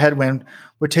 15-mile-an-hour headwind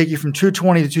would take you from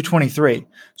 220 to 223.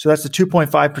 So that's the 2.5%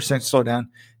 slowdown.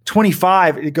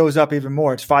 25, it goes up even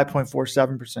more. It's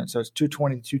 5.47%. So it's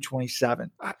 220 to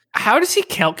 227. How does he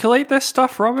calculate this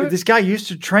stuff, Robert? This guy used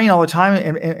to train all the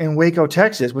time in Waco,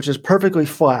 Texas, which is perfectly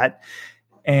flat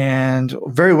and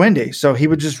very windy. So he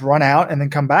would just run out and then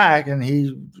come back, and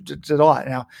he did a lot.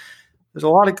 Now, there's a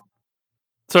lot of...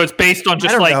 So it's based on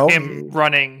just like him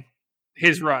running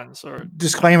his runs, or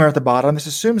disclaimer at the bottom. This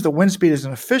assumes the wind speed is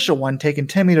an official one taken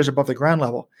 10 meters above the ground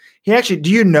level. Do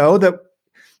you know that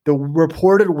the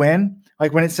reported wind,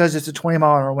 like when it says it's a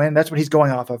 20-mile-an-hour wind, that's what he's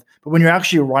going off of. But when you're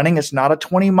actually running, it's not a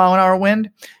 20-mile-an-hour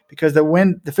wind, because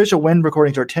the official wind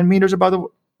recordings are 10 meters above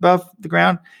the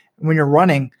ground. And when you're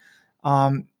running,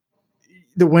 the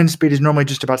wind speed is normally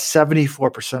just about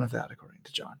 74% of that, according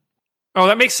to John. Oh,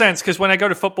 that makes sense, because when I go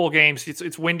to football games,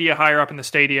 it's windier higher up in the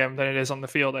stadium than it is on the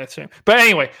field, I assume. But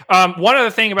anyway, one other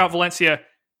thing about Valencia,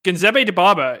 Gonzebe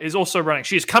Dibaba is also running.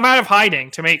 She's come out of hiding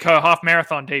to make her half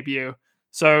marathon debut.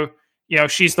 So,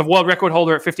 she's the world record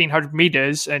holder at 1,500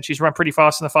 meters, and she's run pretty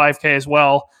fast in the 5K as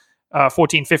well,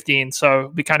 14:15. So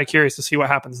be kind of curious to see what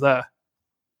happens there.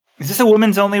 Is this a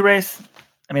women's only race?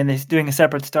 I mean, they're doing a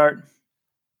separate start?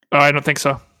 I don't think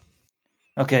so.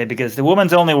 Okay, because the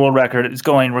women's only world record is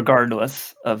going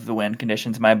regardless of the wind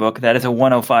conditions in my book. That is a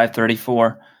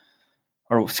 105.34,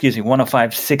 or excuse me,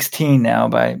 105.16 now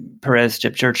by Perez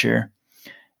Jepchirchir.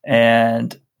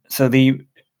 And so the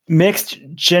mixed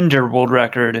gender world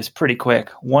record is pretty quick,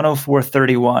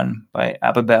 104.31 by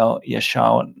Ababel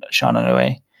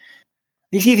Yashananoe.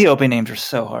 These Ethiopian names are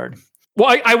so hard.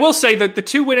 Well, I will say that the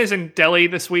two winners in Delhi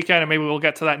this weekend, and maybe we'll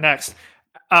get to that next,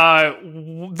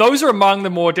 those are among the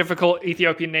more difficult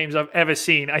Ethiopian names I've ever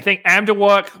seen. I think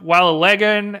Amdawork,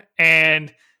 Walalegan,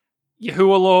 and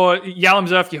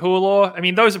Yalamzurf Yahualor. I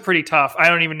mean, those are pretty tough. I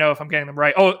don't even know if I'm getting them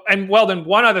right. Oh, and well, then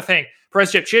one other thing.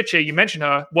 Perez Jepchirchir, you mentioned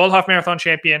her, world half marathon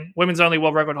champion, women's only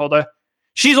world record holder.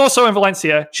 She's also in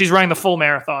Valencia. She's running the full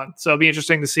marathon. So it'll be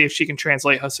interesting to see if she can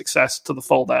translate her success to the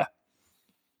full there.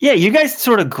 Yeah, you guys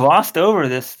sort of glossed over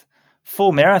this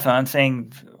full marathon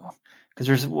saying, because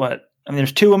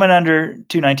there's two women under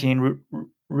 219,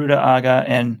 Ruda Aga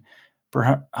and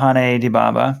Berhane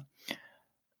Dibaba.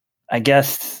 I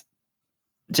guess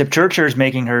Jepchirchir is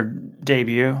making her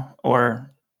debut,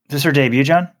 or is this her debut,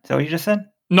 John? Is that what you just said?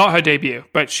 Not her debut,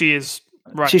 but she is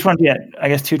running. She's run, I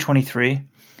guess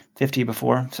 2:23.50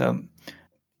 before. So,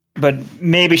 but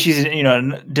maybe she's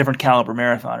a different caliber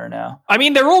marathoner now. I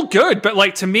mean, they're all good, but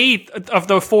like to me, of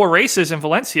the four races in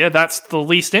Valencia, that's the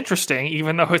least interesting,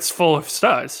 even though it's full of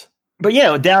studs. But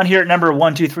yeah, down here at number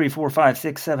 1, 2, 3, 4, 5,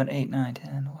 6, 7, 8, 9, 10,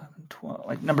 11, 12,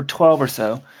 like number 12 or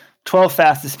so, 12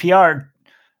 fastest PR,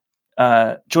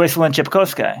 Joycelyn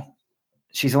Chepkoskai.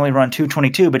 She's only run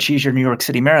 2:22, but she's your New York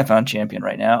City Marathon champion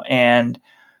right now, and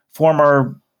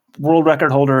former world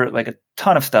record holder, like a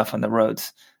ton of stuff on the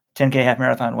roads, 10K half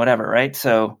marathon, whatever, right?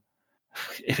 So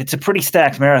if it's a pretty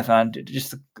stacked marathon,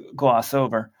 just to gloss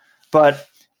over. But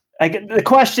I think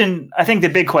the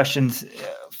big questions,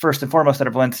 first and foremost, out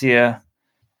of Valencia,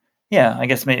 yeah, I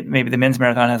guess maybe the men's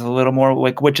marathon has a little more,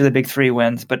 like which of the big three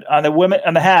wins. But on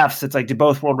the halves, it's like, do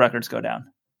both world records go down?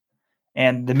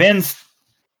 And the men's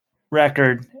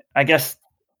record, I guess.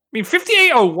 I mean,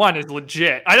 58:01 is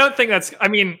legit. I don't think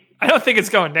it's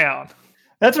going down.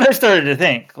 That's what I started to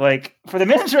think. Like, for the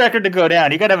men's record to go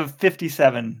down, you got to have a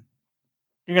 57.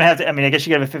 You're going to have to, I guess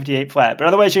you got to have a 58 flat, but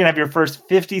otherwise you're going to have your first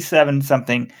 57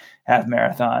 something half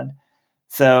marathon.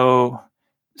 So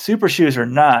super shoes are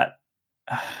not,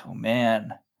 oh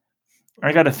man,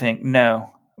 I got to think, no.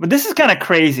 But this is kind of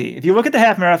crazy. If you look at the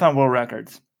half marathon world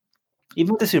records,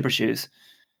 even with the super shoes,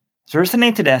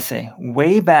 Zersanay Tedesse,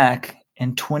 way back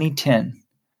in 2010,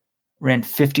 ran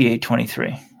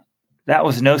 58:23. That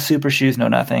was no super shoes, no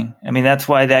nothing. I mean, that's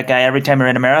why that guy, every time he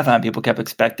ran a marathon, people kept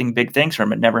expecting big things from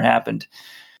him. It never happened.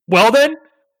 Well then,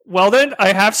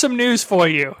 I have some news for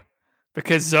you,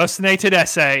 because Zersanay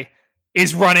Tedesse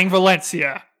is running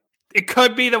Valencia. It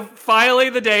could be finally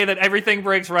the day that everything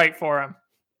breaks right for him.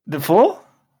 The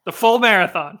full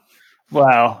marathon.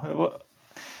 Wow.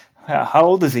 How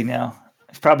old is he now?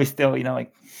 He's probably still,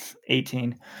 like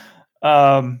 18.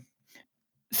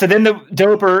 So then the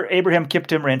doper Abraham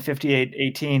Kiptum ran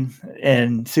 58:18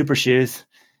 in super shoes,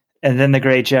 and then the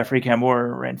great Jeffrey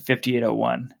Kamworor ran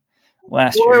 58:01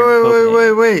 last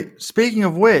year. Wait. Speaking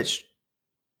of which,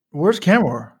 where's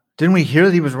Kamworor? Didn't we hear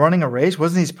that he was running a race?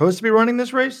 Wasn't he supposed to be running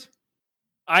this race?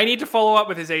 I need to follow up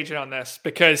with his agent on this,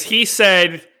 because he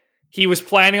said he was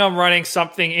planning on running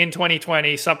something in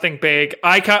 2020, something big.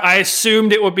 I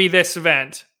assumed it would be this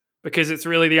event, because it's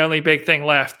really the only big thing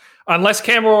left. unless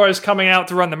Kamara is coming out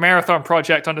to run the marathon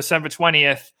project on December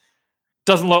 20th,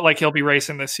 doesn't look like he'll be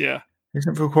racing this year.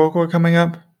 Isn't Fukuoka coming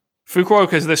up?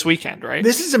 Fukuoka's this weekend, right?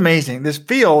 This is amazing. This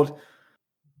field,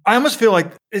 I almost feel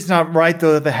like it's not right,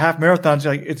 though, that the half marathons,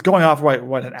 like it's going off,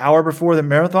 what, an hour before the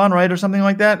marathon, right? Or something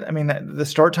like that? I mean, the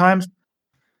start times?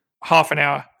 Half an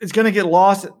hour. It's going to get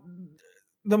lost.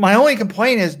 My only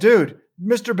complaint is, dude,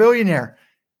 Mr. Billionaire,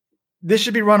 this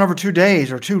should be run over 2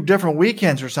 days or 2 different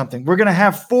weekends or something. We're going to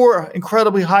have 4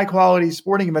 incredibly high-quality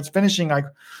sporting events finishing like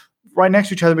right next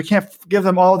to each other. We can't give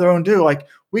them all their own due. Like,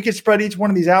 we could spread each one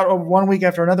of these out over 1 week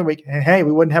after another week. And hey,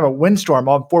 we wouldn't have a windstorm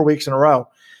all 4 weeks in a row.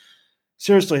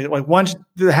 Seriously, like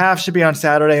the half should be on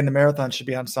Saturday and the marathon should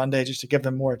be on Sunday just to give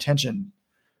them more attention.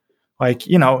 Like,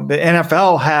 the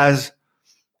NFL has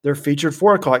their featured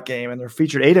 4 o'clock game and their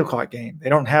featured 8 o'clock game. They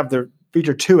don't have their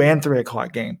featured 2 and 3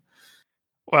 o'clock game.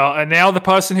 Well, and now the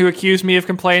person who accused me of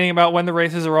complaining about when the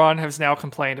races are on has now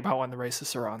complained about when the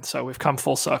races are on. So we've come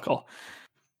full circle.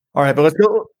 All right, but let's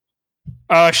go.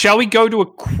 Shall we go to a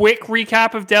quick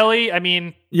recap of Delhi? I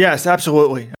mean, yes,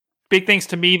 absolutely. Big things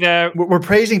to me there. We're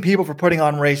praising people for putting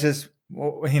on races.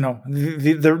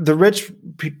 The rich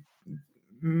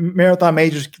marathon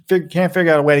majors can't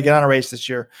figure out a way to get on a race this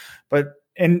year. But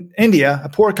in India, a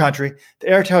poor country, the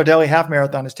Airtel Delhi Half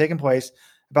Marathon has taken place.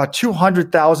 About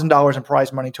 $200,000 in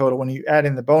prize money total when you add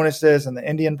in the bonuses and the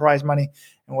Indian prize money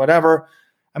and whatever.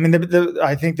 I mean,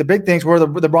 I think the big things were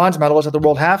the bronze medalists at the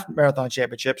World Half Marathon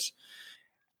Championships.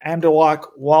 Amdalak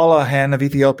Wallahan of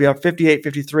Ethiopia,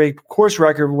 58.53, course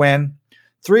record win,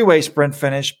 3-way sprint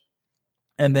finish.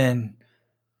 And then,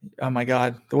 oh my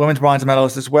God, the women's bronze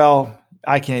medalist as well.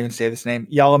 I can't even say this name.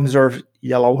 Yalamzur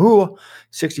Yalawu,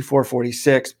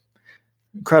 64.46.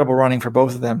 Incredible running for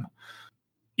both of them.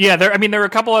 Yeah, there were a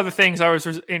couple other things I was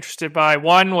interested by.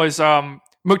 One was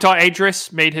Mukhtar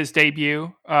Idris made his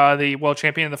debut, the world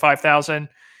champion in the 5,000.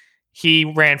 He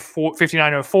ran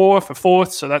 59.04 for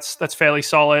 4th, so that's fairly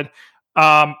solid.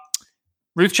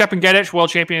 Ruth Chepngetich, world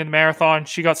champion in the marathon,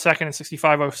 she got 2nd in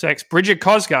 65.06. Bridget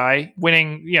Kosgei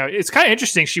winning, it's kind of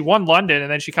interesting. She won London,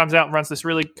 and then she comes out and runs this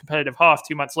really competitive half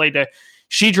 2 months later.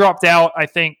 She dropped out, I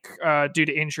think, due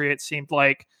to injury, it seemed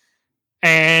like.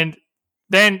 And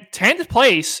then 10th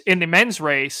place in the men's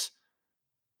race,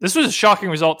 this was a shocking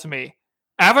result to me.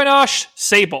 Avinash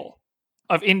Sable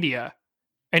of India,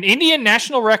 an Indian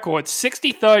national record,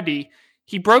 60:30.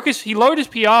 He lowered his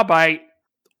PR by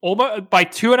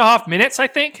 2.5 minutes, I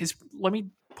think. Let me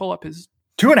pull up his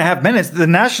 2.5 minutes. The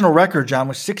national record, John,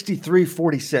 was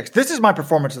 63:46. This is my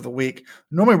performance of the week.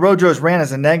 Normally Rojo's ran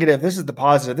as a negative. This is the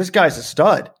positive. This guy's a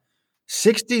stud.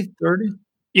 60:30.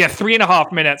 Yeah,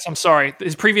 3.5 minutes. I'm sorry.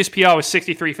 His previous PR was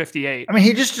 63:58. I mean,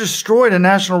 he just destroyed a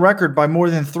national record by more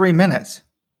than 3 minutes.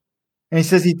 And he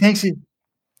says he thinks he...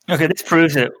 Okay, this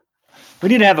proves it. We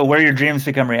need to have a Where Your Dreams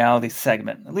Become Reality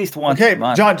segment, at least once a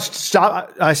month. John,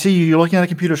 stop. I see you. You're looking at a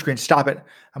computer screen. Stop it.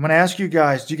 I'm going to ask you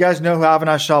guys, do you guys know who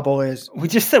Avinash Sable is? We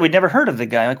just said we'd never heard of the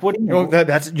guy. Like, what do you know?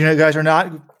 You guys are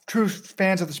not true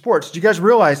fans of the sports. Do you guys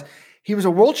realize he was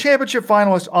a world championship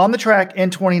finalist on the track in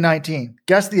 2019?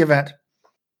 Guess the event.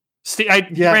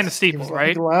 Ran the steeple,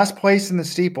 right? The last place in the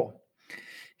steeple.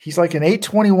 He's like an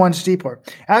 8:21 steepler.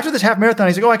 After this half marathon,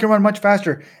 he's like, I can run much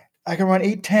faster. I can run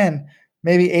 8:10,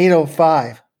 maybe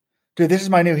 8:05. Dude, this is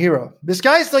my new hero. This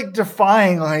guy's like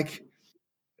defying like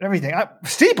everything.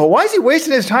 Steeple, why is he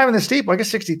wasting his time in the steeple? I guess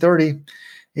 60:30,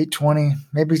 8:20.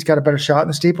 Maybe he's got a better shot in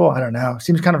the steeple. I don't know.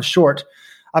 Seems kind of short.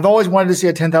 I've always wanted to see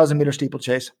a 10,000 meter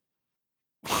steeplechase.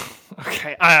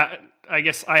 Okay. I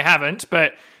guess I haven't,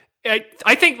 but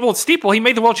I think, steeple, he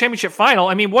made the world championship final.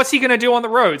 I mean, what's he going to do on the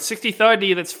road?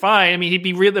 60:30, that's fine. I mean, he'd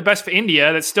be really the best for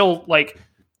India. That's still like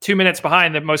 2 minutes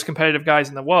behind the most competitive guys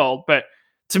in the world. But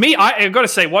to me, I've got to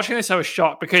say, watching this, I was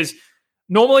shocked because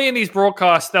normally in these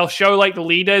broadcasts, they'll show like the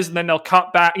leaders and then they'll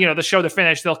cut back, they'll show the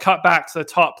finish. They'll cut back to the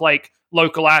top, like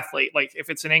local athlete. Like if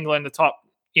it's in England, the top,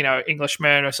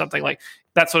 Englishman or something like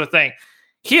that sort of thing.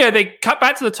 Here, they cut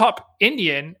back to the top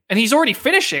Indian and he's already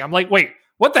finishing. I'm like, wait,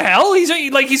 what the hell? He's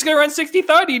going to run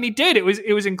 60:30, and he did. It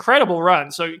was incredible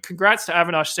run. So congrats to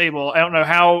Avinash Sable. I don't know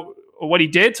how or what he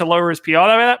did to lower his PR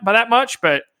by that much,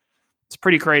 but it's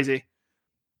pretty crazy.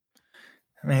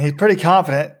 I mean, he's pretty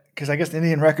confident because I guess the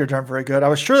Indian records aren't very good. I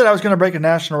was sure that I was going to break a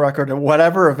national record at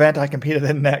whatever event I competed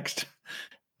in next.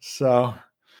 So,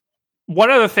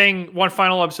 one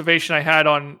final observation I had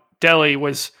on Delhi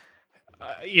was,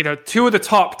 2 of the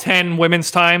top 10 women's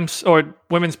times or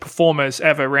women's performers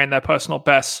ever ran their personal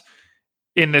bests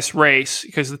in this race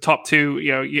because the top 2,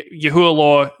 Yahua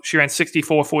Law, she ran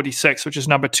 64:46, which is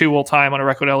number 2 all time on a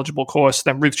record eligible course.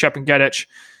 Then Ruth Chepngetich,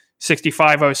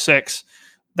 65:06.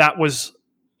 That was,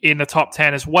 in the top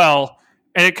 10 as well.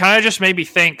 And it kind of just made me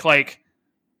think, like,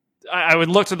 I would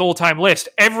look at the all-time list.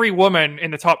 Every woman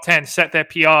in the top 10 set their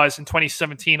PRs in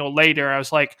 2017 or later. I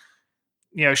was like,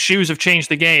 shoes have changed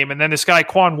the game. And then this guy,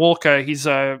 Quan Walker, he's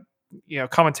a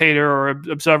commentator or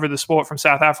observer of the sport from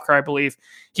South Africa, I believe.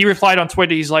 He replied on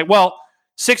Twitter, he's like, well,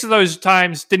 6 of those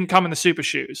times didn't come in the super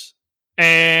shoes.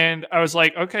 And I was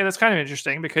like, okay, that's kind of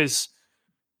interesting because,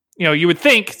 you would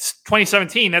think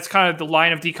 2017, that's kind of the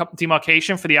line of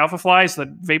demarcation for the alpha flies,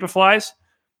 the vapor flies.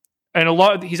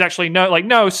 And he's actually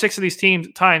no, 6 of these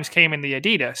times came in the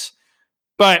Adidas.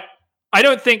 But I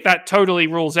don't think that totally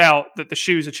rules out that the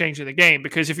shoes are changing the game,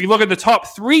 because if you look at the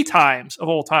top 3 times of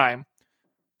all time,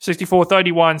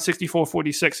 64-31,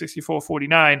 64-46,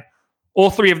 64-49, all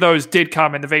 3 of those did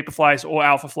come in the vapor flies or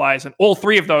alpha flies, and all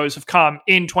 3 of those have come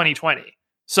in 2020.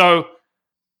 So,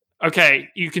 okay,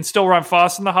 you can still run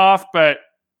fast in the half, but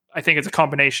I think it's a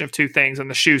combination of 2 things, and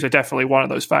the shoes are definitely one of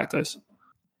those factors.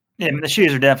 Yeah, the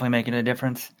shoes are definitely making a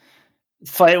difference.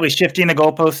 Slightly shifting the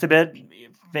goalpost a bit,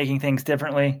 making things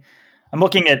differently. I'm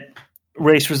looking at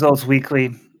Race Results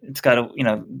Weekly. It's got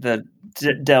the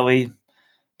Delhi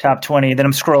top 20. Then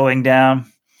I'm scrolling down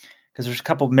because there's a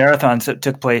couple of marathons that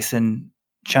took place in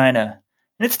China,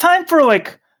 and it's time for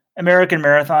American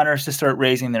marathoners to start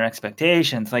raising their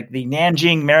expectations. Like the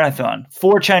Nanjing Marathon,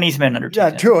 4 Chinese men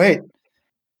undertook. Yeah, 208.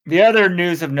 The other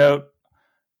news of note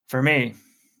for me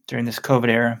during this COVID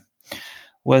era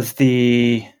was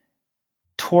the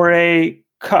Toray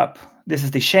Cup. This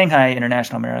is the Shanghai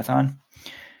International Marathon.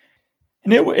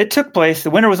 And it took place.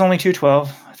 The winner was only 2:12.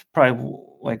 It's probably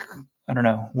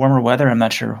warmer weather. I'm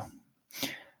not sure.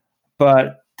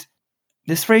 But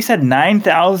this race had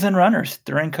 9,000 runners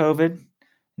during COVID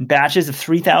in batches of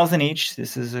 3,000 each.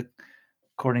 This is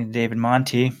according to David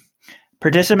Monti.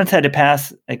 Participants had to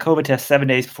pass a COVID test 7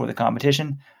 days before the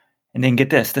competition. And then get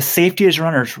this, the safety of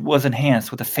runners was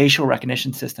enhanced with a facial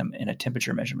recognition system and a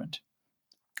temperature measurement.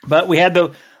 But we had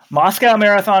the Moscow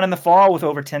Marathon in the fall with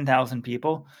over 10,000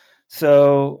 people.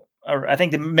 So I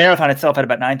think the marathon itself had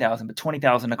about 9,000, but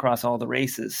 20,000 across all the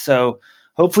races. So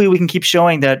hopefully we can keep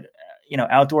showing that,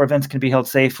 outdoor events can be held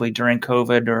safely during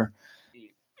COVID,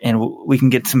 and we can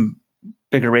get some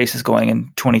bigger races going in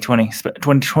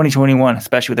 2021,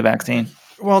 especially with the vaccine.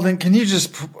 Well, then can you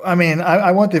just,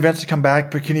 I want the events to come back,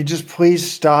 but can you just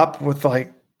please stop with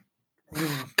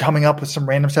coming up with some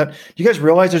random stuff? Do you guys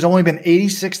realize there's only been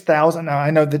 86,000? Now,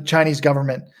 I know the Chinese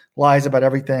government lies about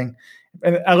everything.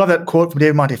 And I love that quote from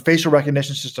David Monti, facial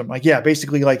recognition system.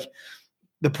 Basically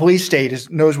the police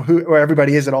state knows where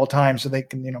everybody is at all times, so they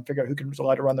can, figure out who's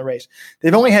allowed to run the race.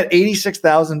 They've only had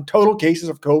 86,000 total cases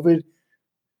of COVID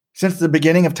since the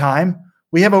beginning of time.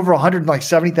 We have over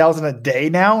 170,000 a day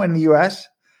now in the U.S.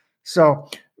 So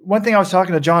one thing I was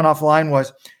talking to John offline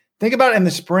was, think about it in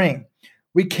the spring.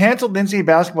 We canceled the NCAA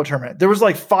basketball tournament. There was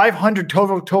 500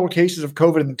 total cases of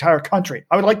COVID in the entire country.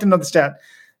 I would like to know the stat.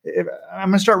 I'm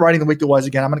going to start writing the week that was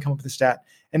again. I'm going to come up with a stat.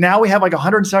 And now we have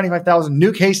 175,000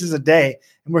 new cases a day,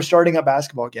 and we're starting up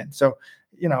basketball again. So,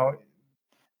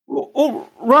 Well,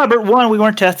 Robert, one, we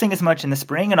weren't testing as much in the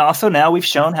spring, and also now we've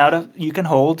shown you can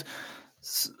hold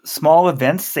small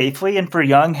events safely, and for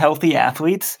young, healthy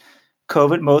athletes,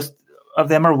 COVID, most of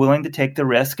them are willing to take the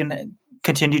risk and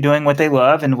continue doing what they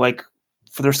love, and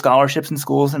for their scholarships and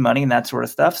schools and money and that sort of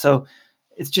stuff. So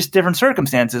it's just different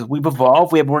circumstances. We've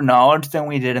evolved. We have more knowledge than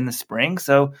we did in the spring.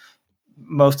 So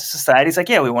most societies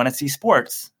we want to see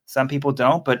sports. Some people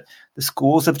don't, but the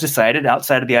schools have decided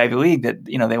outside of the Ivy League that,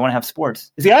 they want to have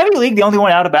sports. Is the Ivy League the only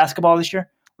one out of basketball this year?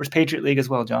 Or is Patriot League as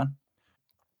well, John?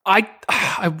 I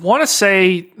want to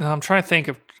say, I'm trying to think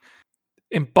of,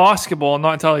 in basketball, I'm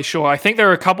not entirely sure. I think there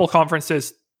are a couple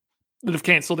conferences that have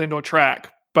canceled indoor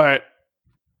track, but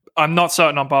I'm not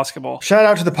certain on basketball. Shout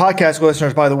out to the podcast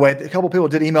listeners, by the way. A couple people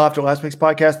did email after last week's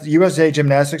podcast. The USA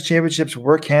Gymnastics Championships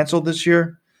were canceled this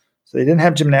year, so they didn't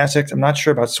have gymnastics. I'm not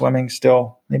sure about swimming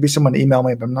still. Maybe someone email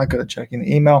me, but I'm not good at checking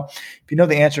the email. If you know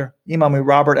the answer, email me,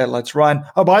 Robert@Let'sRun.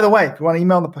 Oh, by the way, if you want to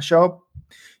email the show,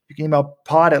 you can email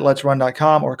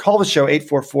pod@letsrun.com or call the show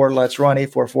 844-LET'S-RUN,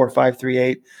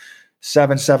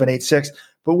 844-538-7786.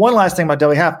 But one last thing about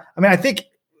Delhi Half. I think,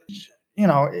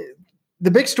 the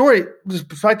big story,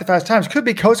 despite the fast times, could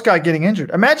be Coast Guard getting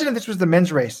injured. Imagine if this was the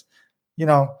men's race.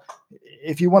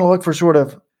 If you want to look for sort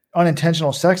of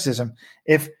unintentional sexism,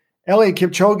 if Eliud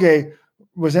Kipchoge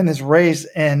was in this race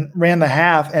and ran the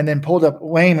half and then pulled up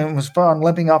lame and was found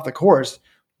limping off the course,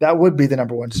 that would be the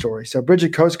number one story. So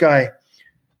Bridget Koskei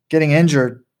getting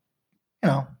injured,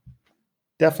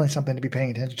 definitely something to be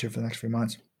paying attention to for the next few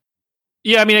months.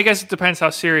 Yeah, I mean, I guess it depends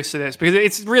how serious it is, because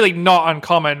it's really not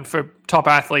uncommon for top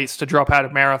athletes to drop out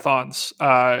of marathons,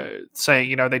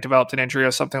 saying, they developed an injury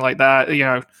or something like that.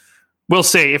 We'll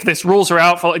see if this rules are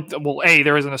out for.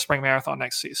 There isn't a spring marathon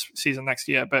next season next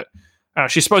year, but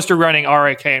she's supposed to be running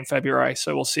RAK in February,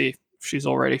 so we'll see if she's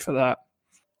all ready for that.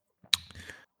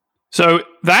 So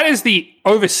that is the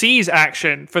overseas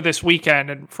action for this weekend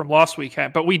and from last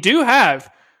weekend. But we do have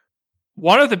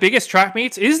one of the biggest track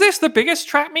meets. Is this the biggest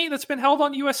track meet that's been held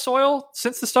on U.S. soil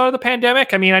since the start of the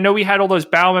pandemic? I mean, I know we had all those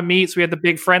Bowerman meets. We had the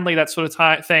Big Friendly, that sort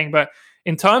of thing. But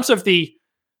in terms of the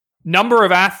number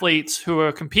of athletes who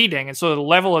are competing and sort of the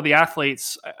level of the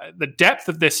athletes, the depth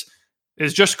of this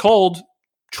is just called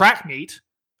track meet.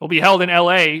 It'll be held in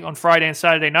L.A. on Friday and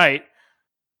Saturday night.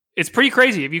 It's pretty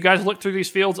crazy. Have you guys looked through these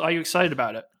fields? Are you excited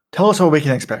about it? Tell us what we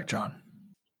can expect, John.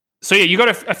 So yeah, you got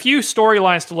a few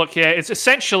storylines to look here. It's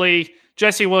essentially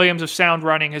Jesse Williams of Sound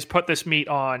Running has put this meet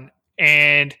on,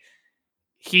 and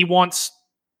his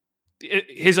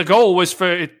goal was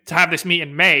to have this meet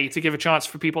in May to give a chance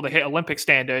for people to hit Olympic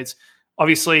standards.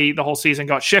 Obviously, the whole season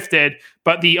got shifted,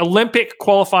 but the Olympic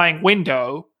qualifying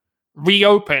window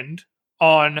reopened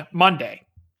on Monday.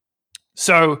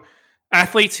 So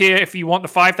athletes here, if you want the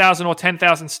 5,000 or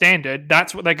 10,000 standard,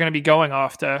 that's what they're going to be going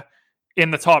after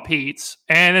in the top heats.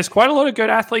 And there's quite a lot of good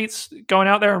athletes going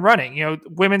out there and running.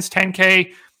 Women's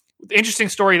 10K, interesting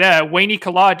story there. Wayne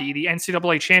Kaladi, the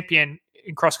NCAA champion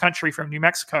in cross country from New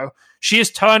Mexico, she has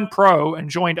turned pro and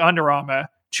joined Under Armour.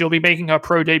 She'll be making her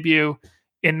pro debut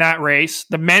in that race.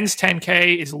 The men's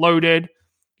 10K is loaded.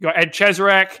 You got Ed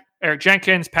Cheserek, Eric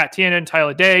Jenkins, Pat Tiernan,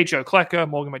 Tyler Day, Joe Klecker,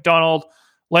 Morgan McDonald,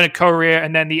 Leonard Courier,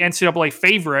 and then the NCAA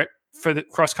favorite for the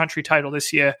cross-country title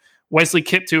this year, Wesley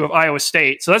Kiptoo of Iowa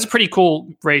State. So that's a pretty cool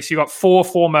race. You got 4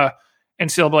 former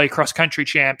NCAA cross-country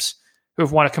champs who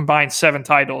have won a combined 7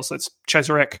 titles. That's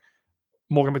Cheserek,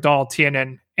 Morgan McDonald,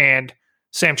 Tiernan, and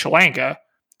Sam Chalanga.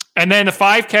 And then the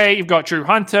 5K, you've got Drew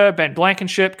Hunter, Ben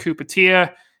Blankenship, Cooper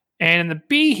Tier, and in the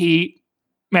B heat,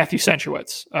 Matthew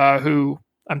Centrowitz, who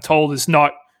I'm told is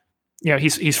not,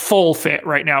 he's full fit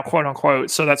right now, quote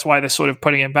unquote. So that's why they're sort of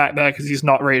putting him back there, because he's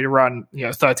not ready to run,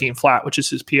 13 flat, which is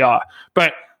his PR.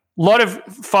 But a lot of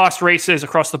fast races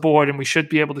across the board, and we should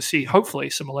be able to see, hopefully,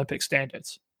 some Olympic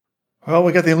standards. Well,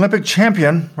 we got the Olympic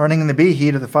champion running in the B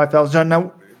heat of the 5,000.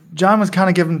 Now, John was kind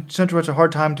of giving Centrowitz a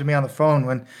hard time to me on the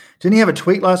phone. Didn't he have a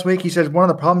tweet last week? He said one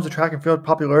of the problems of track and field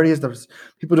popularity is that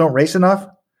people don't race enough.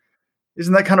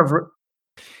 Isn't that kind of...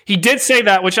 He did say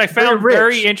that, which I found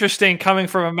very interesting, coming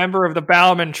from a member of the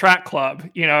Bowerman Track Club,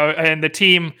 and the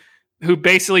team who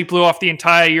basically blew off the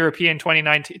entire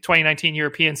 2019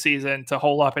 European season to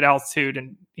hole up at altitude.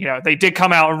 And, they did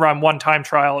come out and run one time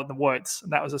trial in the woods,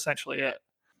 and that was essentially it.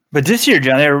 But this year,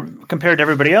 John, they were compared to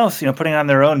everybody else, putting on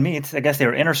their own meets. I guess they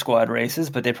were inter-squad races,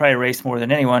 but they probably raced more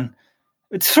than anyone.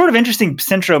 It's sort of interesting.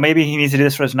 Centro, maybe he needs to do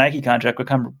this for his Nike contract, would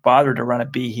come bother to run a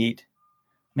B heat.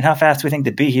 I mean, how fast do we think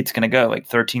the B heat's going to go? Like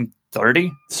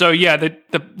 13:30? So yeah, the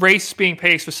race being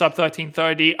paced for sub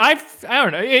 13:30. I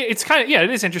don't know. It's kind of, it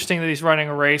is interesting that he's running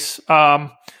a race.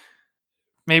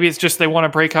 Maybe it's just they want to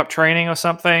break up training or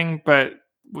something, but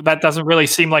that doesn't really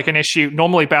seem like an issue.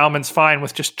 Normally, Bowerman's fine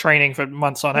with just training for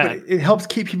months on end. It helps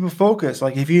keep people focused.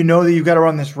 Like if you know that you've got to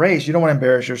run this race, you don't want to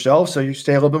embarrass yourself, so you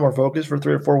stay a little bit more focused for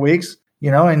 3 or 4 weeks.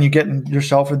 And you get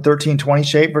yourself in 13:20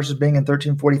 shape versus being in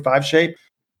 13:45 shape.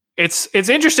 It's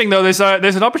interesting though. There's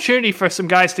an opportunity for some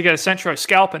guys to get a Centro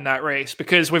scalp in that race,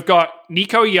 because we've got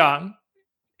Nico Young,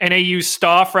 NAU's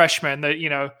star freshman,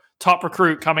 the top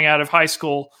recruit coming out of high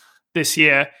school this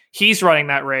year. He's running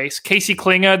that race. Casey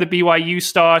Klinger, the BYU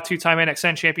star, 2-time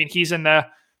NXN champion, he's in there.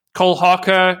 Cole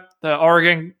Hawker, the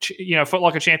Oregon Foot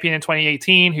Locker champion in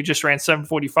 2018, who just ran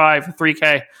 7:45 for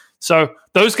 3K. So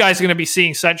those guys are going to be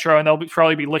seeing Centro, and they'll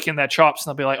probably be licking their chops,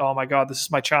 and they'll be like, "Oh my God, this is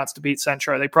my chance to beat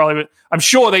Centro." I'm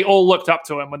sure they all looked up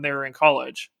to him when they were in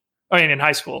college, in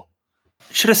high school.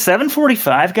 Should a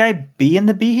 7:45 guy be in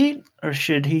the B heat, or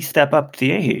should he step up to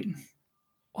the A heat?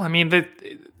 Well, I mean,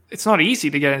 it's not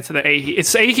easy to get into the A heat.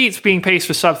 It's A heat's being paced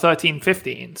for sub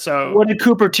 13:15. So what did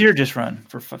Cooper Tier just run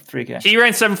for 3K? He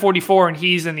ran 7:44, and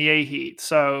he's in the A heat.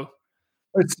 So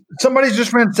somebody's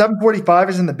just ran 7:45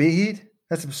 is in the B heat.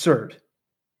 That's absurd.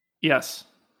 Yes.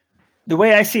 The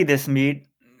way I see this meet,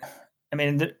 I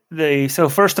mean, so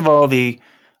first of all, the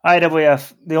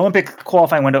IAAF, the Olympic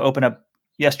qualifying window opened up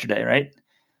yesterday, right?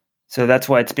 So that's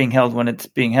why it's being held when it's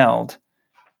being held.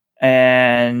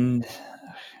 And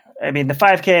I mean, the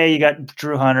 5K, you got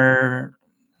Drew Hunter.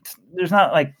 There's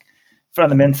not like, from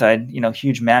the men's side,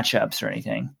 huge matchups or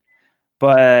anything.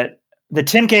 But the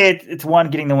 10K, it's one,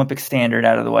 getting the Olympic standard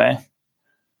out of the way.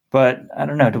 But I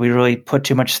don't know. Do we really put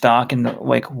too much stock in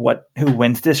who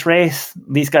wins this race?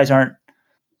 These guys aren't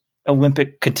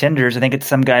Olympic contenders. I think it's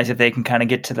some guys if they can kind of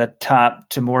get to the top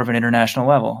to more of an international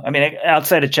level. I mean,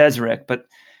 outside of Cheserek, but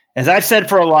as I've said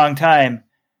for a long time,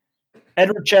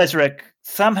 Edward Cheserek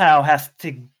somehow has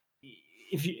to.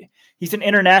 He's an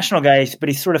international guy, but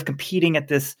he's sort of competing at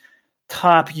this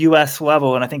top U.S.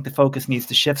 level, and I think the focus needs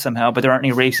to shift somehow. But there aren't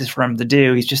any races for him to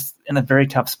do. He's just in a very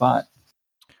tough spot.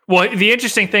 Well, the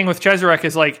interesting thing with Cheserek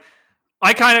is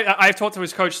I talked to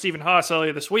his coach Stephen Haas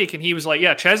earlier this week, and he was like,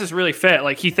 "Yeah, Ches is really fit.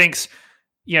 Like he thinks,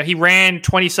 he ran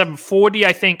 27:40,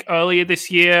 I think, earlier this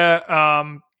year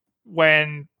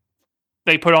when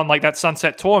they put on like that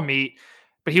Sunset Tour meet.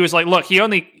 But he was like, look, he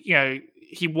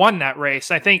he won that race.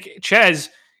 I think Ches,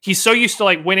 he's so used to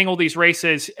like winning all these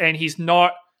races, and he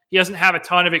doesn't have a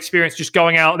ton of experience just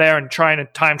going out there and trying to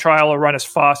time trial or run as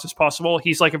fast as possible.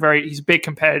 He's like he's a big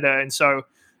competitor, and so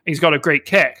he's got a great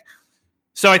kick.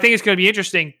 So I think it's going to be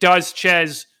interesting. Does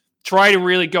Ches try to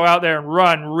really go out there and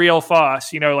run real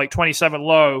fast, like 27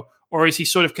 low, or is he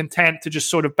sort of content to just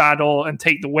sort of battle and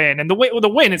take the win? And the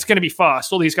win, it's going to be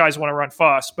fast. All these guys want to run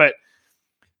fast, but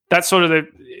that's sort of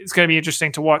it's going to be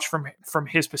interesting to watch from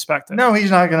his perspective. No,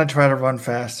 he's not going to try to run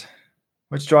fast,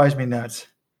 which drives me nuts.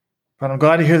 But I'm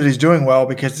glad to hear that he's doing well,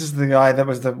 because this is the guy that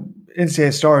was the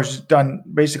NCAA star who's done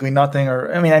basically nothing.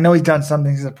 I know he's done some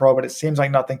things as a pro, but it seems like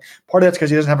nothing. Part of that's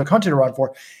because he doesn't have a country to run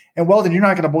for. And Weldon, you're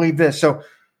not going to believe this. So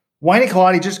Waini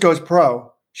Kalani just goes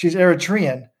pro. She's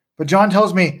Eritrean. But John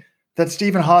tells me that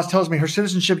Stephen Haas tells me her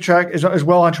citizenship track is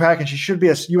well on track, and she should be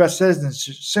a U.S. citizen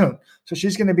soon. So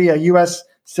she's going to be a U.S.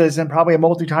 citizen, probably a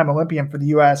multi-time Olympian for the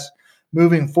U.S.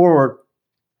 moving forward.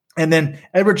 And then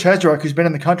Edward Cheserek, who's been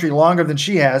in the country longer than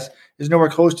she has, is nowhere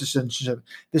close to citizenship.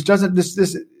 This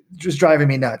is just driving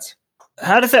me nuts.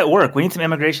 How does that work? We need some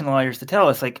immigration lawyers to tell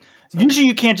us. Like, usually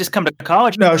you can't just come to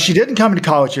college. No, she didn't come to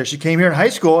college here. She came here in high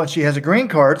school, and she has a green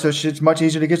card, so it's much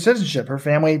easier to get citizenship. Her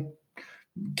family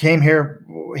came here.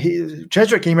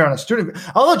 Cheserek came here on a student.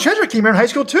 Although Cheserek came here in high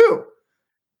school too.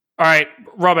 All right,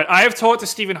 Robert, I have talked to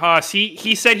Stephen Haas.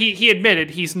 He said he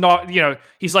admitted he's not,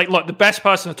 he's like, look, the best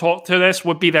person to talk to this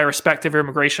would be their respective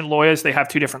immigration lawyers. They have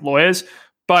two different lawyers.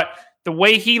 But the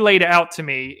way he laid it out to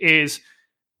me is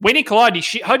Waini Kalani,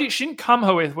 she didn't come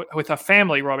here with her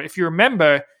family, Robert. If you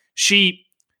remember, she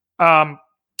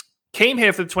came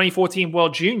here for the 2014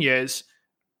 World Juniors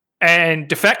and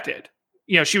defected.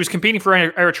 She was competing for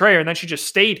Eritrea, and then she just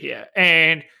stayed here.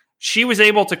 And she was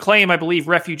able to claim, I believe,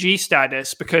 refugee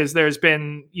status because there's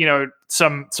been,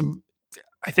 some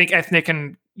I think ethnic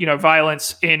and,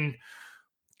 violence in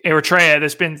Eritrea.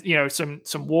 There's been,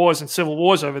 some wars and civil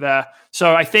wars over there.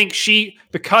 So I think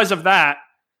because of that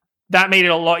made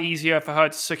it a lot easier for her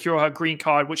to secure her green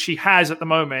card, which she has at the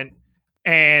moment.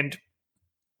 And,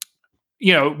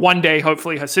 one day,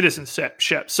 hopefully her citizenship.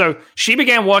 So she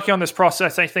began working on this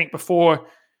process, I think, before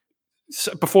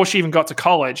she even got to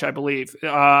college, I believe.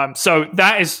 So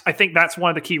I think that's one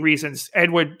of the key reasons.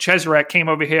 Edward Cheserek came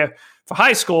over here for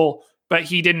high school, but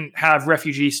he didn't have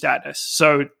refugee status.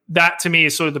 So that to me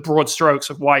is sort of the broad strokes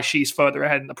of why she's further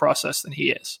ahead in the process than he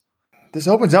is. This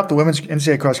opens up the women's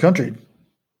NCAA cross country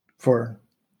for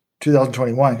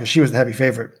 2021 because she was the heavy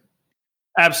favorite.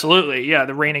 Absolutely. Yeah.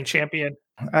 The reigning champion.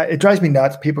 It drives me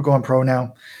nuts. People going pro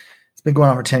now. It's been going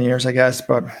on for 10 years, I guess,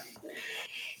 but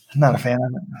I'm not a fan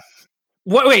of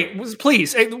it.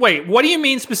 Please. Wait, what do you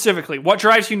mean specifically? What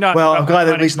drives you nuts? Well, I'm glad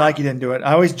that at least Nike didn't do it.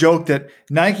 I always joke that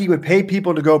Nike would pay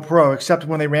people to go pro, except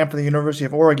when they ran for the University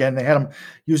of Oregon. They had them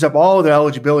use up all of their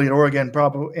eligibility at Oregon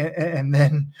probably, and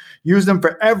then use them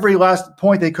for every last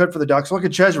point they could for the Ducks. Look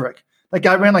at Cheserek. That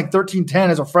guy ran like 13:10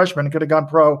 as a freshman and could have gone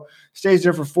pro, stays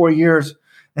there for 4 years.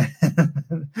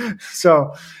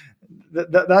 So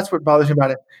that's what bothers me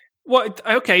about it. Well,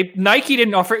 okay, Nike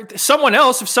didn't offer it. If someone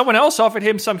else offered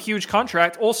him some huge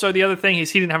contract. Also, the other thing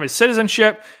is he didn't have his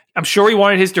citizenship. I'm sure he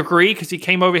wanted his degree because he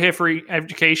came over here for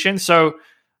education. So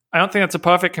I don't think that's a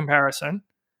perfect comparison.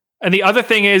 And the other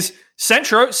thing is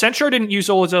Centro didn't use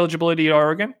all his eligibility at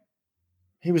Oregon.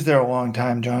 He was there a long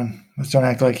time, John. Let's don't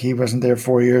act like he wasn't there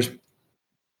 4 years.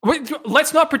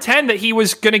 Let's not pretend that he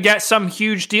was going to get some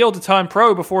huge deal to turn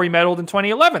pro before he medaled in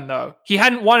 2011, though. He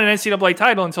hadn't won an NCAA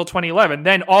title until 2011.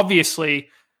 Then, obviously,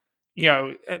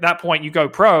 at that point, you go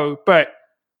pro. But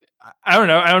I don't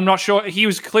know. I'm not sure. He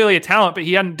was clearly a talent, but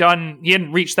he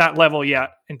hadn't reached that level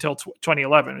yet until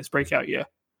 2011, his breakout year.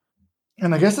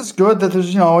 And I guess it's good that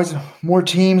there's always more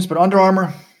teams. But Under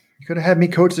Armour, you could have had me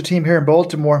coach the team here in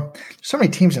Baltimore. There's so many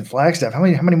teams in Flagstaff. How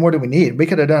many more do we need? We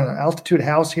could have done an altitude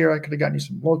house here. I could have gotten you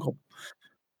some local.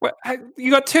 Well, you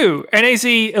got two, NAZ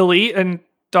Elite and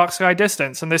Dark Sky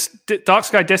Distance. And this Dark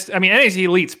Sky Distance, I mean, NAZ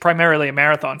Elite's primarily a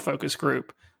marathon focused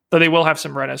group, though they will have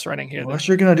some runners running here. Unless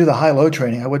you're going to do the high-low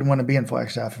training, I wouldn't want to be in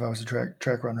Flagstaff if I was a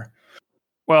track runner.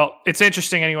 Well, it's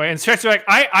interesting anyway. And Cheserek,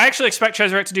 I actually expect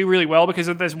Cheserek to do really well, because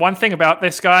if there's one thing about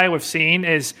this guy we've seen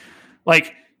is,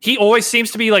 like, he always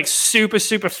seems to be like super,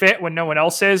 super fit when no one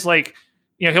else is. Like,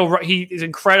 you know, he is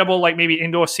incredible, like maybe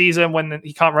indoor season when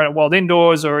he can't run at World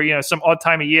Indoors, or, you know, some odd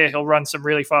time of year, he'll run some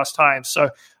really fast times.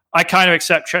 So I kind of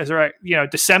accept Cheserek. You know,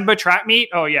 December track meet,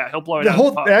 oh yeah, he'll blow it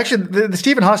out. Actually, the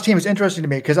Stephen Haas team is interesting to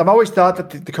me, because I've always thought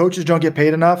that the coaches don't get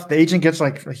paid enough. The agent gets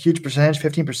like a huge percentage,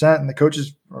 15%, and the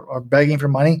coaches are begging for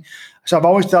money. So I've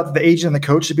always thought that the agent and the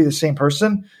coach should be the same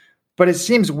person. But it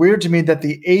seems weird to me that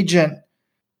the agent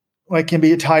like can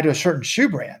be tied to a certain shoe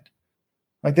brand.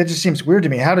 Like, that just seems weird to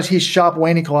me. How does he shop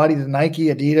Wayne Colati to Nike,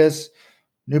 Adidas,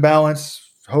 New Balance,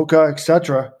 Hoka,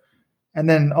 etc., and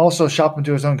then also shop him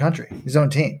to his own country, his own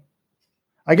team?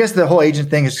 I guess the whole agent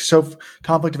thing is so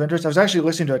conflict of interest. I was actually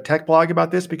listening to a tech blog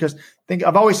about this, because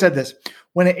I've always said this: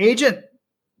 when an agent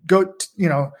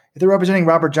if they're representing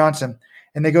Robert Johnson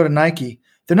and they go to Nike,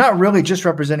 they're not really just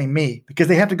representing me, because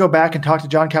they have to go back and talk to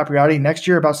John Capriati next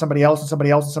year about somebody else and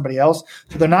somebody else and somebody else.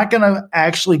 So they're not going to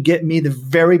actually get me the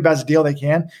very best deal they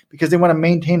can, because they want to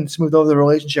maintain and smooth over the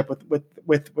relationship with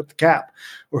the cap,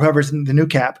 or whoever's in the new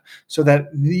cap, so that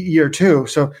year two.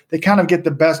 So they kind of get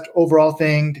the best overall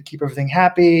thing to keep everything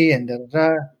happy and da, da,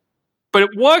 da. But it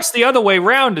works the other way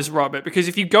around, as Robert, because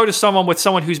if you go to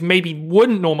someone who's maybe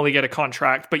wouldn't normally get a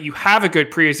contract, but you have a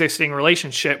good pre-existing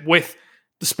relationship with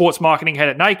the sports marketing head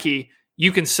at Nike,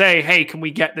 you can say, "Hey, can we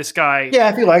get this guy?" Yeah,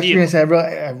 if you like you, say,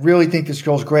 I really think this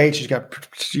girl's great. You got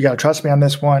to trust me on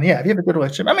this one. Yeah, if you have a good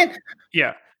relationship. I mean,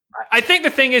 yeah, I think the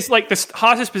thing is, like, the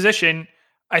hardest position.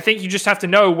 I think you just have to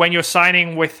know when you're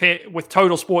signing with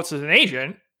Total Sports as an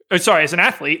agent. As an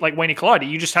athlete like Wayne Colati,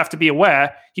 you just have to be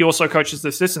aware he also coaches the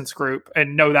assistants group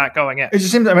and know that going in. It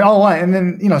just seems, all along, and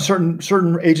then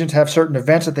certain agents have certain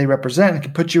events that they represent and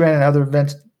can put you in, and other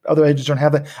events other agents don't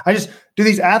have that. Do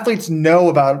these athletes know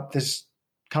about this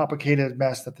complicated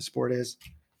mess that the sport is?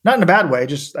 Not in a bad way.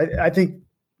 Just I think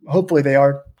hopefully they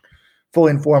are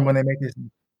fully informed when they make these.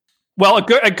 Well,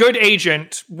 a good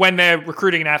agent, when they're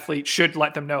recruiting an athlete, should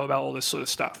let them know about all this sort of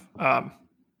stuff.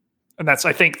 And that's,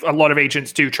 I think, a lot of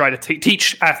agents do try to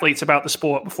teach athletes about the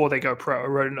sport before they go pro. I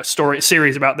wrote a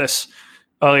series about this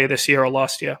earlier this year or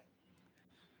last year.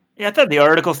 Yeah, I thought the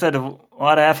article said a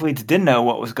lot of athletes didn't know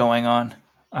what was going on.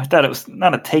 I thought it was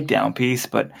not a takedown piece,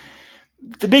 but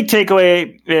the big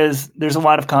takeaway is there's a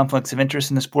lot of conflicts of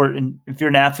interest in the sport. And if you're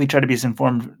an athlete, try to be as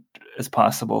informed as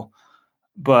possible.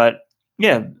 But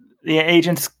yeah, the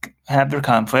agents have their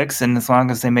conflicts, and as long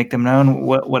as they make them known,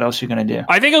 what else are you going to do?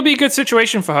 I think it'll be a good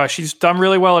situation for her. She's done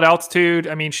really well at altitude.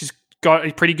 I mean, she's got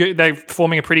a pretty good, they're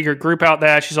forming a pretty good group out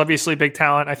there. She's obviously a big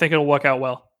talent. I think it'll work out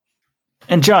well.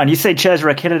 And John, you say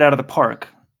Cheserek hit it out of the park.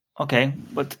 Okay,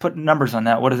 let's put numbers on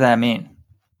that. What does that mean?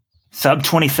 Sub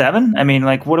 27? I mean,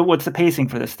 like, what's the pacing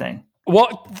for this thing?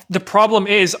 Well, the problem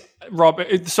is,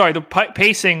 the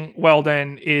pacing,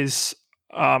 Weldon, is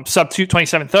sub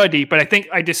 27:30. But I think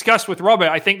I discussed with Robert,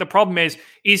 I think the problem is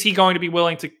he going to be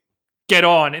willing to get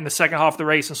on in the second half of the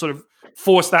race and sort of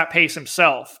force that pace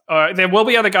himself? There will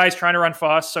be other guys trying to run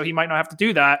fast, so he might not have to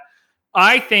do that.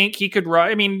 I think he could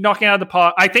run, knocking out of the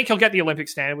park. I think he'll get the Olympic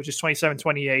standard, which is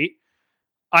 27:28.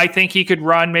 I think he could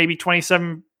run maybe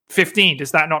 27:15.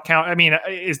 Does that not count? I mean,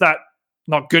 is that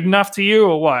not good enough to you,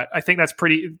 or what? I think that's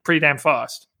pretty damn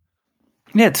fast.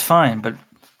 Yeah, it's fine, but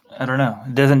I don't know.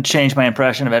 It doesn't change my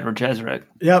impression of Edward Cheserek.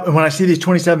 Yeah, and when I see these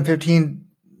 27:15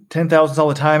 10,000s all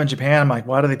the time in Japan, I'm like,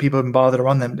 why do the people even bother to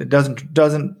run them? It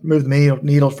doesn't move the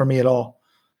needle for me at all,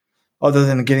 other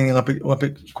than getting the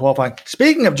Olympic qualifying.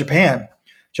 Speaking of Japan,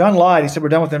 John lied. He said we're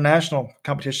done with their national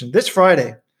competition. This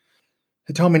Friday,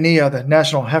 Hitomi Nia, the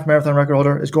national half marathon record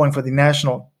holder, is going for the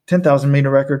national 10,000 meter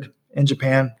record in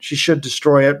Japan. She should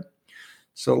destroy it.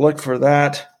 So look for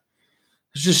that.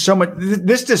 There's just so much.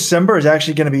 This December is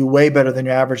actually going to be way better than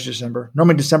your average December.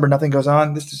 Normally December, nothing goes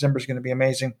on. This December is going to be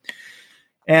amazing.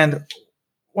 And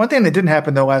one thing that didn't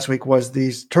happen, though, last week was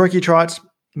these turkey trots.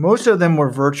 Most of them were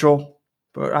virtual,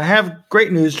 but I have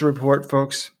great news to report,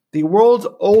 folks. The world's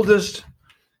oldest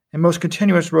and most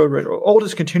continuous road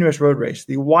race,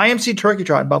 the YMC Turkey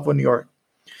Trot in Buffalo, New York,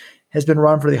 has been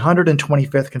run for the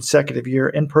 125th consecutive year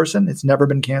in person. It's never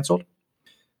been canceled.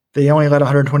 They only let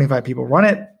 125 people run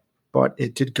it, but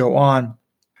it did go on.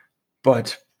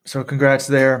 So congrats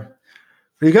there.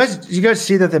 Did you guys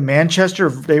see that the Manchester,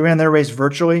 they ran their race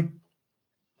virtually?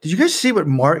 Did you guys see what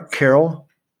Mark Carroll,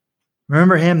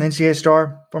 remember him, the NCAA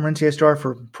star, former NCAA star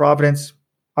for Providence,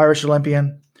 Irish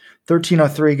Olympian,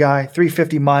 1303 guy,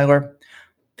 350 miler.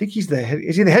 I think is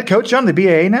he the head coach on the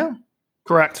BAA now?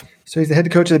 Correct. So he's the head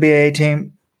coach of the BAA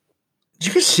team. Did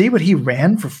you guys see what he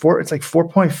ran for it's like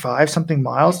 4.5 something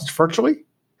miles. It's virtually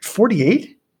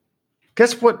 48.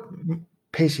 Guess what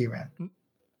pace he ran?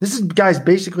 This is guy's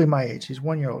basically my age. He's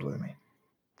 1 year older than me.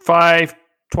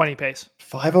 5:20 pace.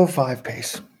 5:05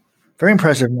 pace. Very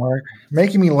impressive, Mark.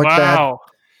 Making me look bad. Wow.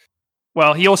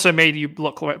 Well, he also made you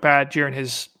look bad during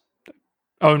his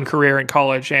own career in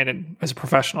college and as a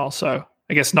professional. So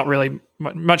I guess not really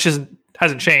much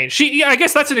hasn't changed. I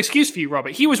guess that's an excuse for you,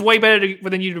 Robert. He was way better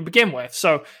than you to begin with.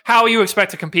 So how you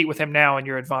expect to compete with him now in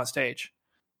your advanced age?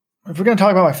 If we're going to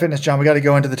talk about my fitness, John, we got to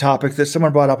go into the topic that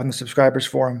someone brought up in the subscribers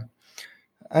forum.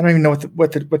 I don't even know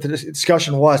what the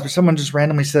discussion was, but someone just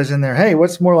randomly says in there, "Hey,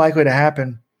 what's more likely to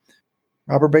happen?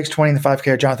 Robert breaks 20 in the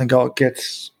 5K, or Jonathan Gault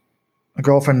gets a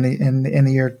girlfriend in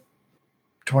the year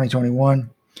 2021?"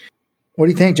 What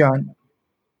do you think, John?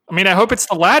 I mean, I hope it's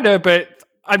the latter, but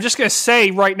I'm just going to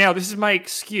say right now, this is my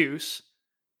excuse.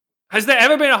 Has there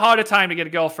ever been a harder time to get a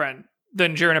girlfriend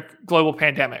than during a global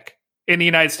pandemic in the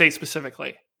United States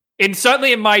specifically? And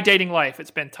certainly in my dating life,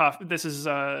 it's been tough. This is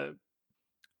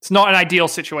it's not an ideal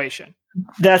situation.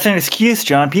 That's an excuse,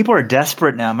 John. People are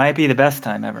desperate now. Might be the best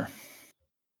time ever.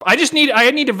 I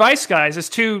need advice, guys. As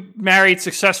two married,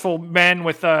 successful men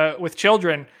with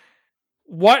children,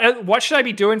 what should I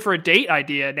be doing for a date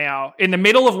idea now in the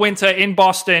middle of winter in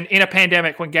Boston in a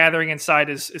pandemic when gathering inside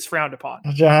is frowned upon?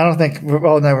 John, I don't think we're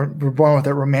born with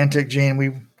that romantic gene.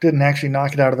 We didn't actually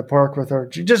knock it out of the park with her.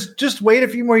 Just wait a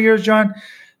few more years, John.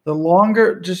 The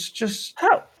longer, just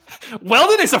how?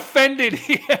 Weldon is offended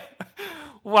here.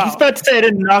 Wow. He's about to say I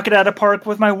didn't knock it out of the park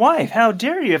with my wife. How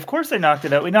dare you? Of course I knocked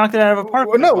it out. We knocked it out of a park.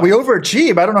 Well, no, we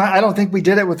overachieved. I don't know. I don't think we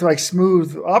did it with like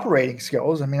smooth operating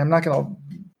skills. I mean, I'm not going to.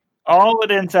 All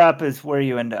it ends up is where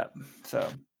you end up. So,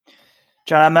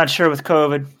 John, I'm not sure with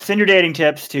COVID. Send your dating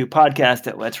tips to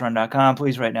podcast@letsrun.com.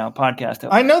 Please right now, podcast.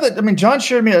 I know that. I mean, John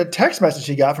shared me a text message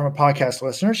he got from a podcast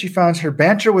listener. She finds her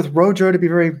banter with Rojo to be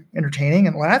very entertaining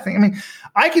and laughing. I mean,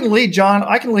 I can lead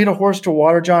a horse to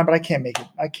water, John, but I can't make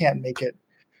it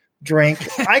drink.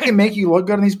 I can make you look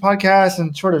good on these podcasts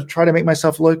and sort of try to make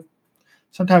myself look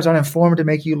sometimes uninformed to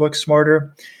make you look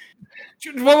smarter.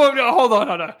 Hold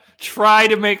on. Try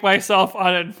to make myself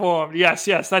uninformed. Yes,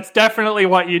 that's definitely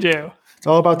what you do. It's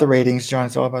all about the ratings, John.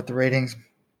 It's all about the ratings.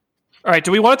 All right,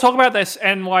 do we want to talk about this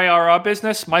NYRR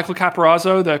business? Michael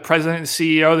Caparazo, the president and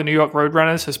CEO of the New York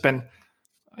Roadrunners,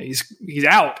 he's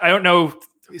out. I don't know.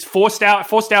 He's forced out.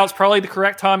 Forced out is probably the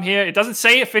correct term here. It doesn't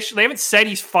say officially. They haven't said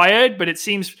he's fired, but it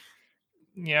seems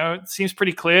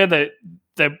pretty clear that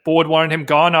the board wanted him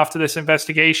gone after this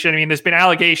investigation. I mean, there's been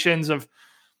allegations of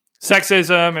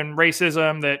sexism and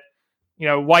racism that,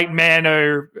 white men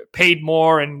are paid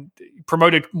more and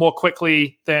promoted more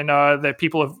quickly than the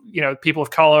people of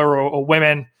color or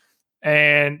women.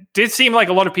 And it did seem like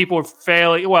a lot of people were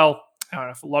fairly, well, I don't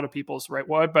know if a lot of people is the right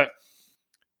word, but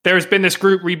there's been this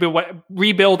group, Rebuild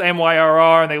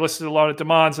NYRR, and they listed a lot of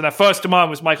demands. And that first demand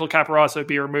was Michael Caparazo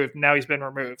be removed. And now he's been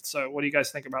removed. So what do you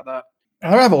guys think about that? I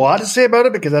don't have a lot to say about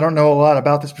it because I don't know a lot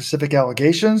about the specific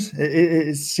allegations.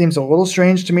 It seems a little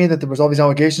strange to me that there was all these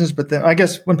allegations, but then I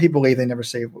guess when people leave, they never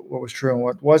say what was true and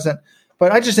what wasn't.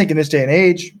 But I just think in this day and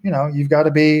age, you've got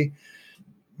to be,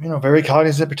 very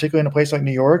cognizant, particularly in a place like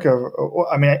New York.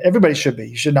 I mean, everybody should be.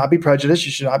 You should not be prejudiced.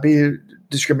 You should not be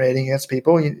discriminating against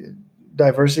people.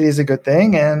 Diversity is a good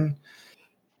thing, and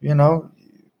you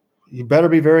better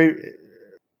be very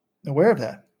aware of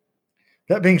that.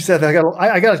 That being said, I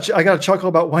got to chuckle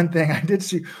about one thing. I did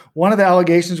see one of the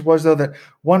allegations was though that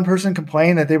one person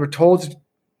complained that they were told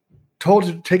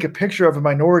to take a picture of a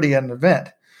minority at an event.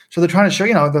 So they're trying to show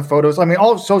the photos. I mean,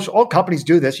 all companies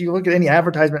do this. You look at any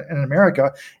advertisement in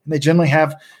America, and they generally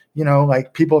have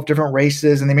like people of different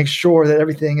races, and they make sure that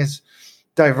everything is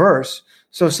diverse.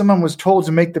 So someone was told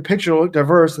to make the picture look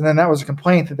diverse, and then that was a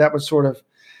complaint that was sort of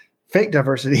fake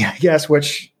diversity, I guess.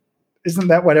 Which isn't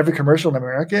that what every commercial in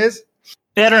America is?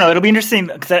 Yeah, I don't know. It'll be interesting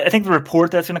because I think the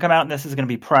report that's going to come out, and this is going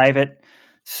to be private.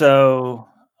 So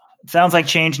it sounds like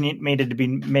change needed to be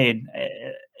made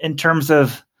in terms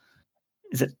of,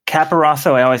 is it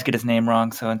Caparazo? I always get his name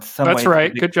wrong. So in some that's way,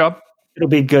 right. Good job. It'll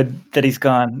be good that he's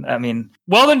gone. I mean,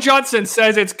 Weldon Johnson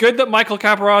says it's good that Michael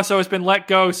Caparazo has been let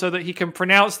go so that he can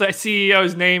pronounce the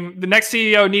CEO's name. The next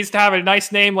CEO needs to have a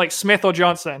nice name like Smith or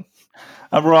Johnson.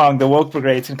 I'm wrong. The woke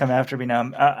brigade's going to come after me now.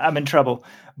 I'm in trouble.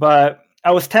 But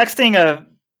I was texting a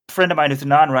friend of mine who's a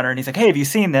non-runner, and he's like, "Hey, have you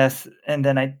seen this?" And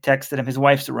then I texted him. His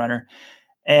wife's a runner,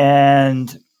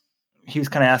 and he was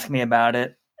kind of asking me about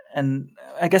it. And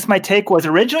I guess my take was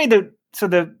originally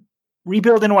the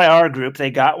Rebuild NYR group, they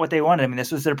got what they wanted. I mean,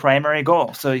 this was their primary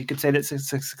goal. So you could say that's a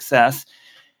success.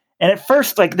 And at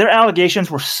first, like, their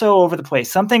allegations were so over the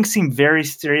place. Some things seemed very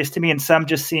serious to me, and some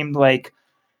just seemed like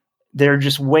they're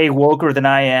just way woker than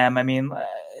I am. I mean,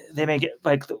 they make it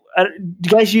like, do you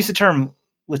guys use the term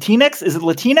Latinx? Is it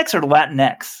Latinx or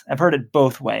Latinx? I've heard it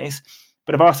both ways,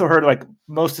 but I've also heard like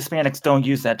most Hispanics don't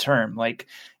use that term. Like,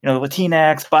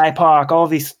 Latinx, BIPOC, all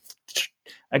these.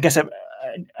 I guess I'm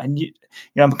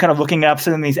kind of looking up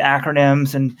some of these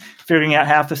acronyms and figuring out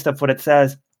half the stuff what it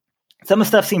says. Some of the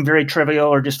stuff seemed very trivial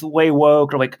or just way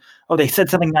woke, or like, oh, they said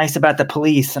something nice about the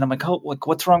police, and I'm like, oh, like,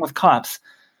 what's wrong with cops?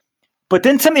 But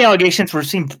then some of the allegations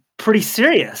seemed pretty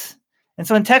serious. And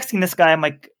so in texting this guy, I'm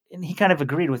like, and he kind of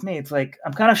agreed with me. It's like,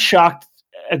 I'm kind of shocked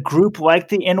a group like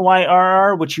the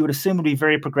NYRR, which you would assume would be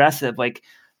very progressive, like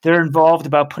they're involved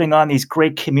about putting on these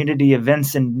great community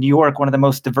events in New York, one of the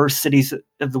most diverse cities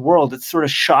of the world. It's sort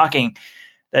of shocking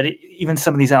that even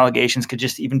some of these allegations could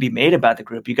just even be made about the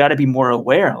group. You got to be more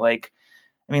aware. Like,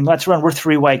 I mean, let's run. We're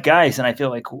three white guys, and I feel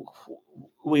like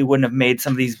we wouldn't have made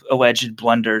some of these alleged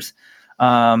blunders.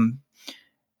 And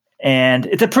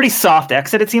it's a pretty soft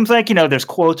exit, it seems like. There's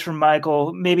quotes from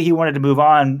Michael. Maybe he wanted to move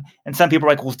on. And some people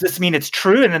are like, well, does this mean it's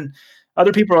true? And then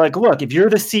other people are like, look, if you're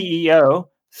the CEO,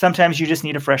 sometimes you just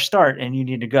need a fresh start and you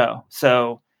need to go.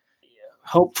 So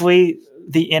hopefully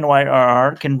the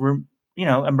NYRR can,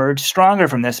 emerge stronger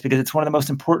from this, because it's one of the most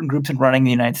important groups in running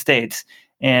the United States.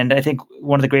 And I think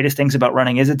one of the greatest things about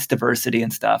running is its diversity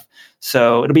and stuff.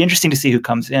 So it'll be interesting to see who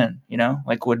comes in,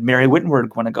 like, would Mary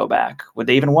Wittenberg want to go back? Would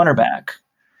they even want her back?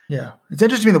 Yeah. It's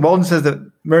interesting that Weldon says that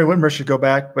Mary Wittenberg should go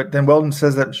back, but then Weldon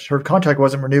says that her contract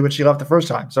wasn't renewed when she left the first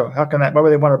time. So why would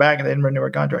they want her back and they didn't renew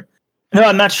her contract? No,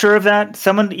 I'm not sure of that.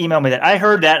 Someone emailed me that. I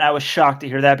heard that. I was shocked to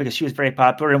hear that because she was very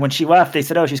popular. And when she left, they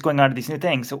said, oh, she's going on to these new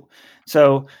things.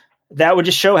 So that would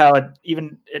just show how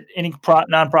even at any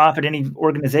nonprofit, any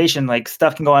organization, like,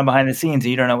 stuff can go on behind the scenes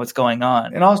and you don't know what's going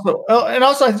on. And also,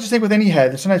 I just think with any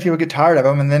head, sometimes people get tired of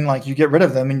them and then, like, you get rid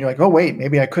of them and you're like, oh, wait,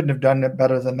 maybe I couldn't have done it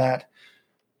better than that.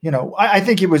 I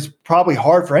think it was probably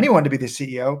hard for anyone to be the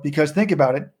CEO, because think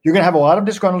about it. You're going to have a lot of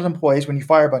disgruntled employees when you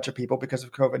fire a bunch of people because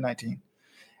of COVID-19.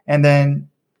 And then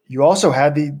you also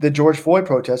had the George Floyd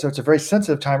protest. So it's a very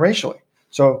sensitive time racially.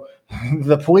 So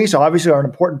the police obviously are an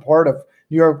important part of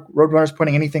New York Roadrunners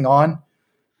putting anything on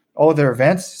all of their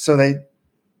events.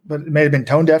 But it may have been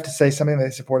tone deaf to say something that they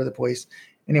supported the police.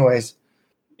 Anyways.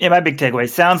 Yeah, my big takeaway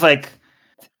sounds like,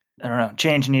 I don't know,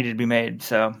 change needed to be made.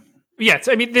 So. Yes,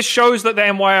 I mean, this shows that the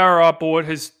NYRR board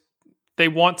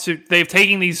they've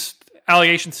taken these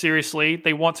allegations seriously.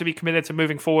 They want to be committed to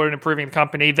moving forward and improving the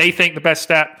company. They think the best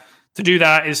step to do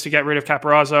that is to get rid of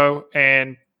Caporaso,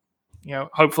 and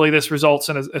hopefully this results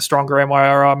in a stronger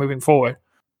NYRR moving forward.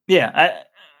 Yeah.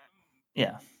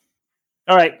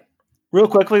 All right. Real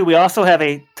quickly, we also have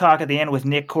a talk at the end with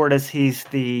Nick Cordes. He's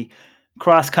the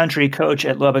cross-country coach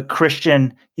at Lubbock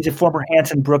Christian. He's a former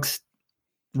Hanson Brooks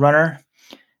runner.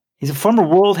 He's a former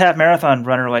World Half Marathon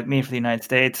runner like me for the United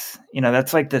States.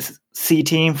 That's like this C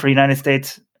team for United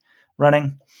States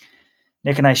running.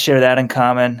 Nick and I share that in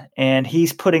common. And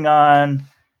he's putting on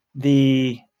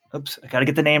I got to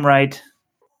get the name right.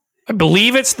 I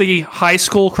believe it's the High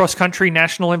School Cross Country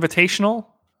National Invitational.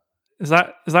 Is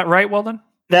that right, Weldon?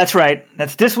 That's right.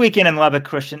 That's this weekend in Lubbock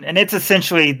Christian. And it's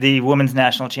essentially the Women's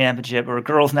National Championship or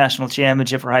Girls National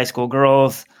Championship for high school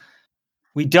girls.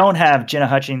 We don't have Jenna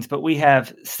Hutchings, but we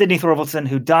have Sydney Thorvaldson,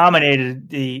 who dominated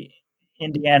the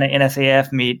Indiana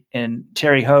NSAF meet, and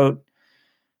Terry Hote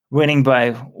winning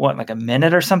by like a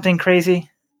minute or something crazy.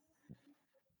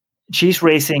 She's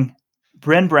racing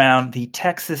Bryn Brown, the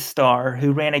Texas star,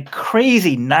 who ran a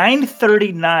crazy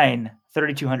 9:39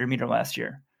 3,200 meter last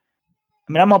year.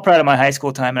 I mean, I'm all proud of my high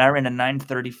school time, and I ran a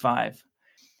 9:35.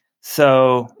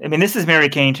 So, I mean, this is Mary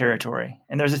Kane territory.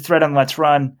 And there's a thread on Let's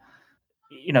Run,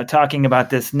 talking about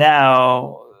this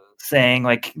now, saying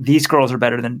like these girls are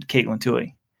better than Caitlin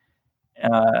Toohey.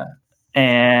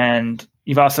 And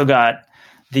you've also got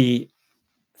the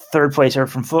third placer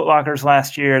from Foot Lockers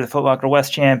last year, the Foot Locker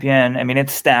West champion. I mean,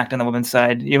 it's stacked on the women's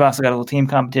side. You've also got a little team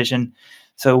competition.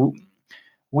 So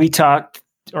I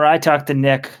talked to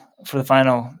Nick for the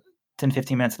final 10,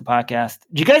 15 minutes of the podcast.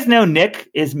 Do you guys know Nick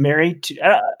is married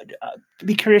to,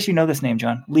 be curious, this name,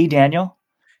 John, Lee Daniel?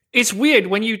 It's weird.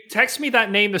 When you text me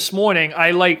that name this morning,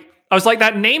 I was like,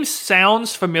 that name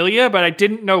sounds familiar, but I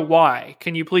didn't know why.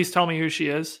 Can you please tell me who she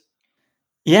is?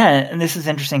 Yeah, and this is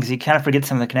interesting because you kind of forget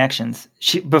some of the connections.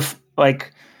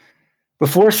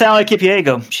 Before Sally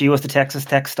Kipyego, she was the Texas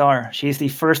Tech star. She's the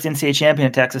first NCAA champion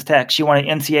at Texas Tech. She won an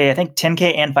NCAA, I think,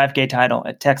 10K and 5K title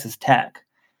at Texas Tech.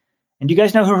 And do you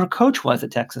guys know who her coach was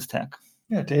at Texas Tech?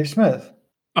 Yeah, Dave Smith.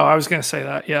 Oh, I was going to say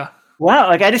that. Yeah. Wow.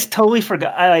 Like, I just totally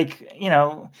forgot.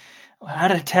 How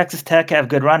did Texas Tech have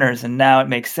good runners? And now it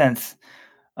makes sense.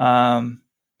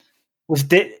 Was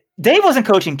Dave wasn't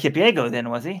coaching Kipyego then,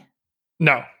 was he?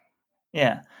 No.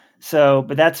 Yeah. So,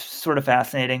 but that's sort of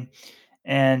fascinating.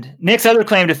 And Nick's other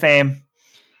claim to fame,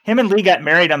 him and Lee got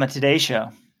married on the Today Show.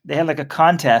 They had like a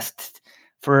contest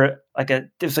for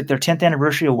it was like their 10th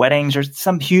anniversary of weddings or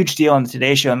some huge deal on the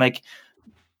Today Show. And like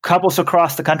couples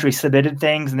across the country submitted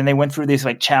things, and then they went through these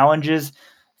like challenges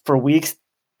for weeks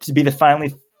to be the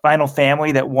final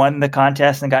family that won the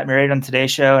contest and got married on Today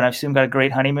Show. And I assume got a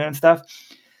great honeymoon and stuff.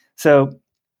 So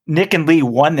Nick and Lee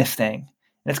won this thing.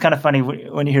 And it's kind of funny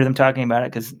when you hear them talking about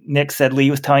it, because Nick said Lee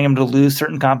was telling him to lose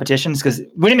certain competitions because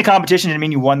winning the competition didn't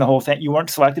mean you won the whole thing. You weren't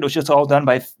selected. It was just all done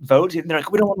by vote. And they're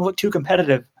like, we don't want to look too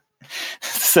competitive.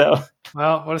 So,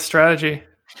 well, what a strategy.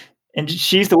 And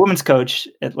she's the women's coach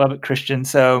at Lubbock Christian.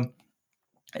 So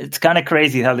it's kind of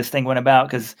crazy how this thing went about,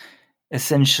 because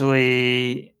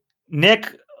essentially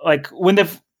Nick, like when the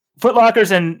Foot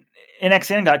Lockers and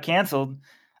NXN got canceled,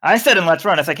 I said in Let's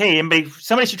Run, it's like, hey,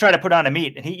 somebody should try to put on a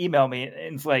meet. And he emailed me,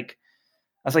 and it's like,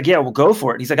 I was like, yeah, well, go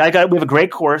for it. He's like, we have a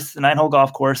great course, a 9-hole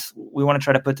golf course. We want to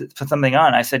try to put something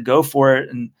on. I said, go for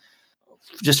it. And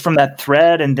just from that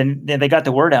thread, and then they got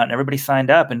the word out, and everybody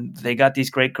signed up, and they got these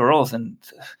great girls. And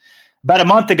about a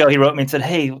month ago, he wrote me and said,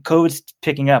 hey, COVID's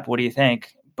picking up. What do you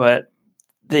think? But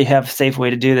they have a safe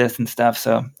way to do this and stuff.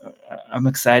 So I'm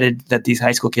excited that these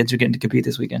high school kids are getting to compete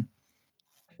this weekend.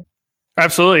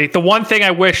 Absolutely. The one thing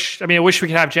I wish we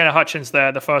could have Jenna Hutchins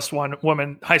there, the first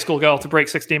woman high school girl to break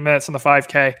 16 minutes on the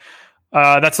 5K.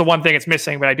 That's the one thing it's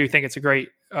missing, but I do think it's a great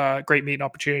meeting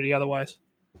opportunity otherwise.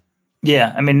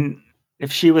 Yeah. I mean,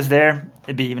 if she was there,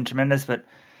 it'd be even tremendous. But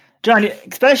John,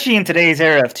 especially in today's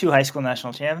era of 2 high school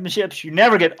national championships, you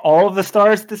never get all of the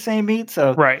stars at the same meet.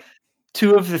 So right.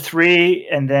 2 of the 3,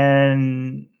 and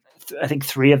then I think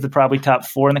 3 of the probably top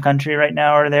 4 in the country right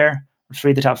now are there, or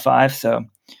 3 of the top 5. So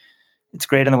it's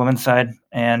great on the women's side.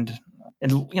 And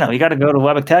you got to go to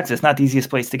Lubbock, Texas. It's not the easiest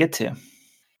place to get to. All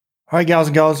right, gals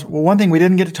and gals. Well, one thing we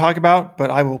didn't get to talk about, but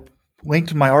I will link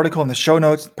to my article in the show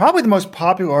notes. Probably the most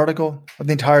popular article of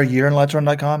the entire year in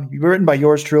Let'sRun.com. Written by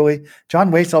yours truly.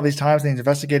 John wastes all these times in these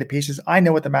investigative pieces. I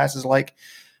know what the mass is like.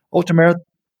 Ultramarathon.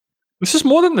 This is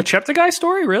more than the Chepta guy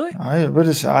story, really? I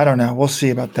don't know. We'll see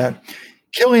about that.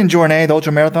 Kilian Jornet, the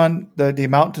ultramarathon, the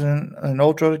mountain and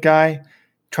ultra guy,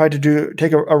 tried to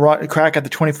take a crack at the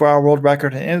 24-hour world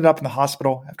record and ended up in the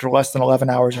hospital after less than 11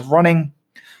 hours of running.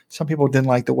 Some people didn't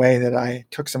like the way that I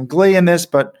took some glee in this,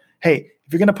 but hey,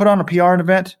 if you're going to put on a PR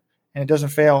event and it doesn't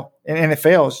fail, and it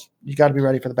fails, you got to be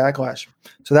ready for the backlash.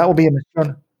 So that will be in the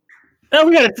show. Now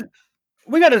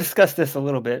we got to discuss this a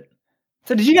little bit.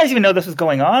 So did you guys even know this was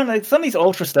going on? Like some of these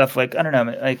ultra stuff, like I don't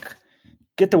know, like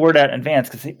get the word out in advance,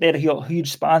 because they had a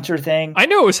huge sponsor thing. I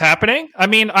knew it was happening. I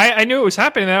mean, I knew it was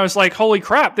happening, and I was like, holy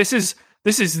crap, this is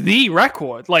the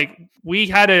record. Like, we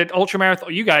had an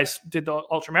ultramarathon. You guys did the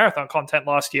ultramarathon content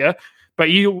last year,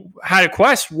 but you had a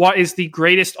quest. What is the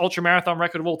greatest ultramarathon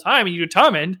record of all time? And you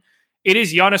determined it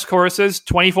is Giannis Kouros's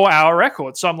 24-hour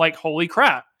record. So I'm like, holy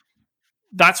crap.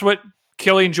 That's what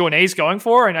Kilian Jornet is going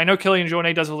for. And I know Kilian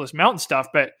Jornet does all this mountain stuff,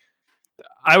 but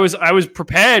I was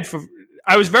prepared for...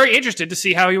 I was very interested to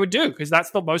see how he would do, because that's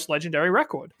the most legendary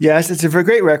record. Yes, it's a very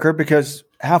great record, because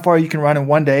how far you can run in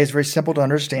one day is very simple to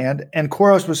understand. And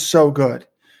Kouros was so good.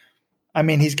 I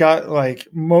mean, he's got like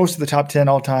most of the top 10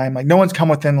 all time. Like no one's come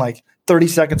within like 30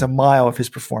 seconds a mile of his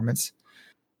performance.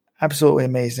 Absolutely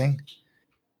amazing.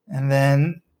 And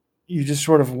then you just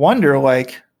sort of wonder,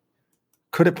 like,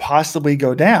 could it possibly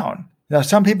go down? Now,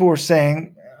 some people were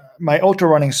saying, my ultra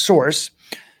running source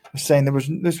was saying there was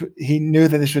this. He knew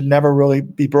that this would never really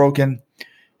be broken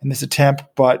in this attempt,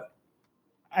 but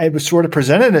it was sort of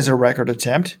presented as a record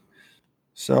attempt.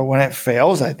 So when it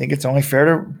fails, I think it's only fair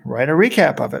to write a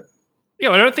recap of it.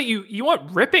 Yeah, I don't think you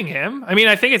want ripping him. I mean,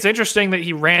 I think it's interesting that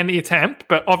he ran the attempt,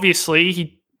 but obviously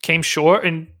he came short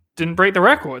and didn't break the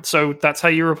record. So that's how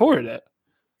you reported it.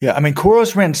 Yeah, I mean,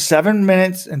 Kouros ran 7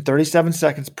 minutes and 37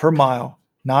 seconds per mile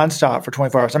nonstop for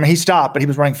 24 hours. I mean, he stopped, but he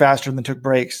was running faster than took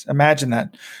breaks. Imagine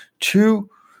that.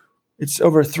 It's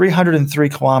over 303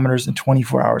 kilometers in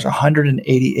 24 hours,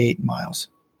 188 miles.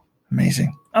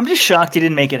 Amazing. I'm just shocked he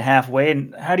didn't make it halfway.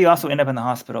 And how do you also end up in the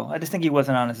hospital? I just think he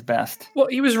wasn't on his best. Well,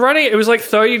 he was running. It was like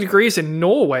 30 degrees in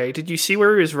Norway. Did you see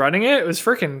where he was running it? It was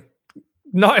freaking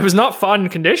not. It was not fun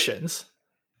conditions.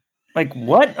 Like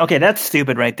what? Okay, that's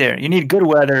stupid right there. You need good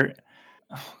weather.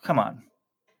 Oh, come on.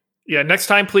 Yeah, next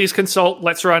time, please consult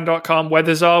Let'sRun.com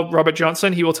weather czar Robert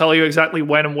Johnson. He will tell you exactly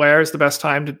when and where is the best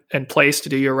time and place to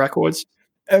do your records.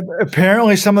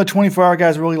 Apparently, some of the 24-hour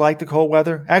guys really like the cold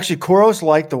weather. Actually, Koros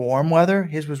liked the warm weather.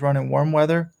 His was running warm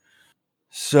weather.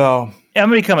 So I'm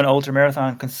going to become an ultra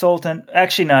marathon consultant.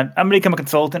 Actually, not. I'm going to become a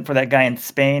consultant for that guy in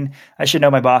Spain. I should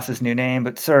know my boss's new name,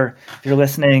 but sir, if you're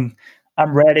listening,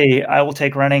 I'm ready. I will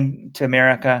take running to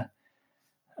America.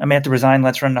 I may have to resign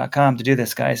Let'sRun.com to do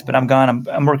this, guys, but I'm gone.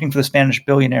 I'm working for the Spanish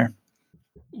billionaire.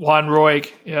 Juan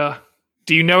Roig, yeah.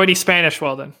 Do you know any Spanish?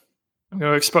 Well, then I'm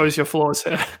going to expose your flaws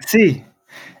here. Sí.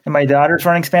 And my daughter's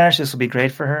running Spanish. This will be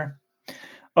great for her.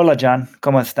 Hola, John.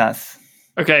 ¿Cómo estás?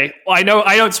 Okay, well, I know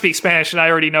I don't speak Spanish, and I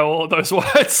already know all of those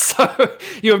words, so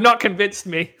you have not convinced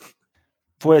me.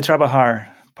 Voy a trabajar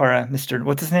para Mr.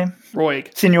 What's his name?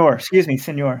 Roig. Senor. Excuse me,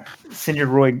 Senor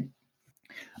Roig.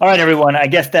 All right, everyone. I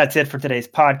guess that's it for today's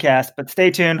podcast, but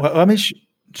stay tuned. Well, let me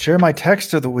share my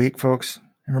text of the week, folks,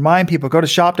 and remind people, go to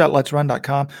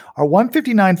shop.letsrun.com. Our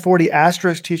 15940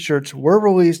 asterisk t-shirts were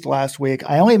released last week.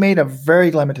 I only made a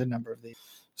very limited number of these,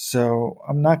 so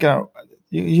I'm not going to –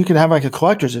 you can have like a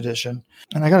collector's edition.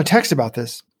 And I got a text about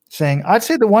this saying, I'd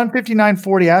say the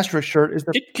 15940 asterisk shirt is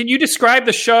the – Can you describe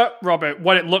the shirt, Robert,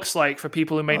 what it looks like for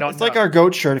people who may not know? It's like our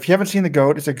GOAT shirt. If you haven't seen the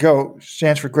GOAT, it's a GOAT,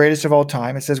 stands for greatest of all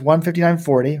time. It says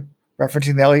 15940,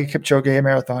 referencing the Eliud Kipchoge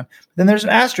marathon. Then there's an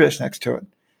asterisk next to it.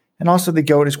 And also the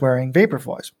GOAT is wearing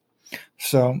Vaporflies.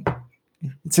 So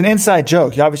it's an inside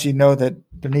joke. You obviously know that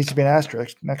there needs to be an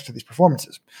asterisk next to these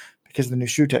performances because of the new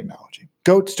shoe technology.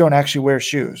 GOATs don't actually wear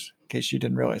shoes, in case you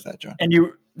didn't realize that, John. And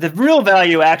the real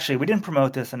value, actually, we didn't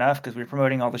promote this enough because we were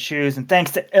promoting all the shoes. And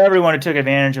thanks to everyone who took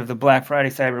advantage of the Black Friday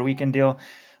Cyber Weekend deal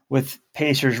with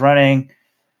Pacers running.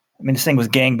 I mean, this thing was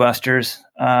gangbusters.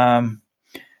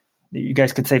 You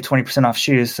guys could save 20% off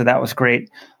shoes, so that was great.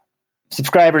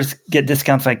 Subscribers get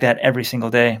discounts like that every single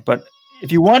day. But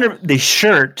if you want the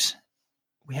shirt,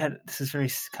 this is very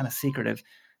kind of secretive.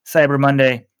 Cyber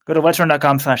Monday, go to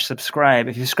letsrun.com/subscribe.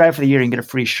 If you subscribe for the year, you can get a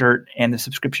free shirt, and the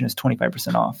subscription is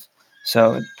 25% off.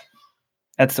 So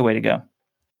that's the way to go.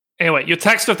 Anyway, your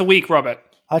text of the week, Robert.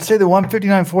 I'd say the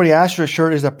 15940 asterisk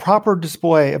shirt is a proper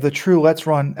display of the true Let's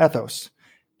Run ethos.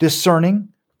 Discerning,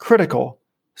 critical,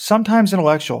 sometimes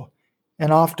intellectual,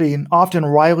 and often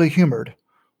wryly humored,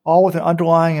 all with an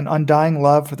underlying and undying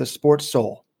love for the sport's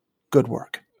soul. Good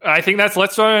work. I think that's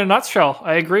Let's Run in a nutshell.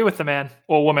 I agree with the man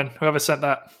or woman, whoever sent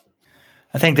that.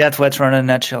 I think that's Let's Run in a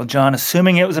nutshell. John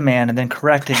assuming it was a man and then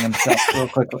correcting himself real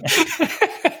quickly.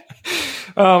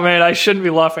 Oh man, I shouldn't be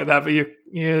laughing at that, but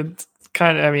you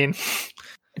kind of, I mean,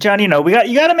 John, you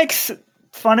got to make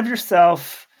fun of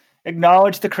yourself,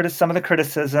 acknowledge some of the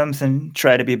criticisms, and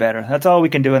try to be better. That's all we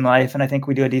can do in life, and I think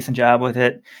we do a decent job with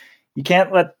it. You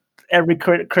can't let every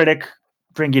critic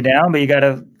bring you down, but you got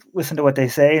to listen to what they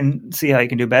say and see how you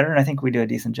can do better. And I think we do a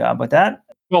decent job with that.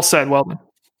 Well said, Weldon.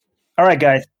 All right,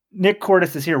 guys. Nick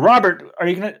Cordes is here. Robert, are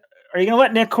you gonna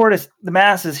let Nick Cordes, the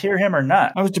masses, hear him or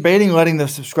not? I was debating letting the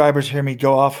subscribers hear me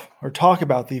go off or talk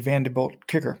about the Vanderbilt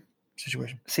kicker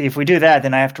situation. See, if we do that,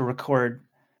 then I have to record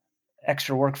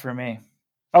extra work for me.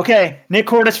 Okay, Nick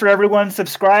Cordes for everyone.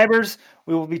 Subscribers,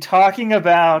 we will be talking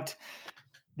about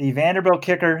the Vanderbilt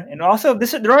kicker. And also,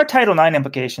 there are Title IX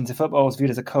implications if football is viewed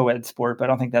as a co-ed sport, but I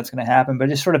don't think that's going to happen. But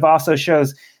it just sort of also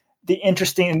shows the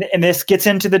interesting, and this gets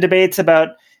into the debates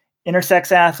about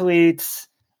intersex athletes,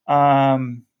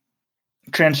 transgender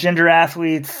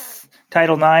athletes,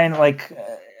 Title IX.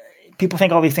 People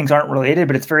think all these things aren't related,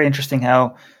 but it's very interesting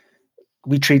how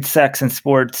we treat sex in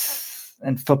sports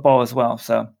and football as well.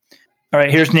 So, all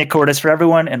right, here's Nick Cordes for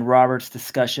everyone, and Robert's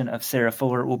discussion of Sarah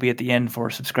Fuller will be at the end for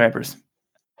subscribers.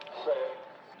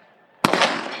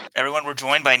 Everyone, we're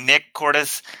joined by Nick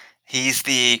Cordes. He's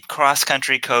the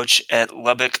cross-country coach at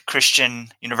Lubbock Christian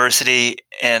University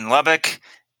in Lubbock,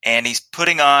 and he's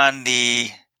putting on the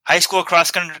high school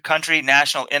cross-country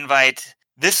national invite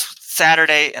this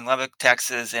Saturday in Lubbock,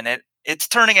 Texas, and it's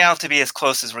turning out to be as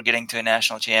close as we're getting to a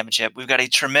national championship. We've got a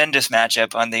tremendous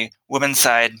matchup on the women's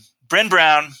side. Bryn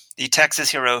Brown, the Texas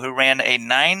hero who ran a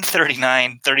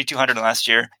 9:39 3,200 last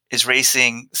year, is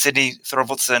racing Sydney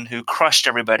Thorvaldsen, who crushed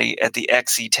everybody at the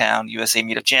XC Town USA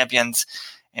Meet of Champions.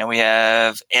 And we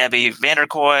have Abby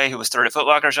Vanderkoy, who was third at Foot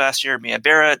Lockers last year, Mia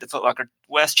Barrett, the Foot Locker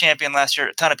West champion last year,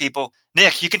 a ton of people.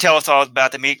 Nick, you can tell us all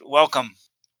about the meet. Welcome.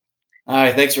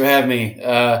 Hi, thanks for having me.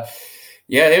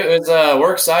 Yeah, it was.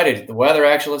 We're excited. The weather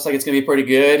actually looks like it's going to be pretty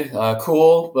good.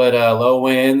 Cool, but low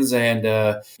winds, and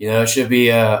it should be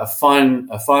a fun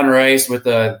race with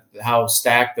how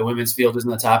stacked the women's field is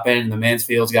in the top end, and the men's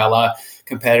field's got a lot of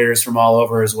competitors from all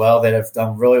over as well that have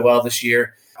done really well this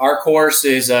year. Our course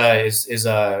is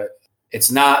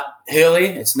it's not hilly,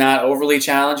 it's not overly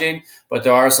challenging, but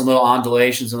there are some little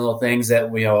undulations and little things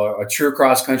that a true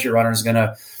cross country runner is going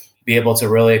to be able to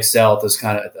really excel at this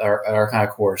kind of our kind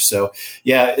of course. So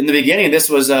yeah, in the beginning, this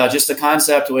was just a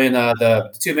concept when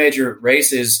the two major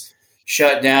races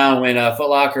shut down, when Foot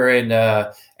Locker and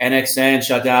NXN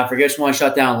shut down. I forget which one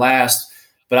shut down last,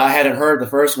 but I hadn't heard the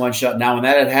first one shut down. When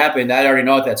that had happened, I'd already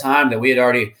know at that time that we had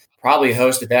already probably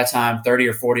hosted that time 30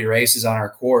 or 40 races on our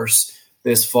course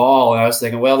this fall. And I was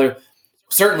thinking, well,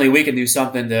 certainly we can do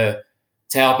something to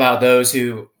help out those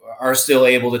who are still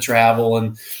able to travel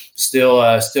and still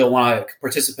want to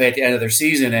participate at the end of their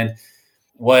season. And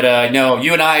what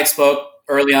you and I had spoke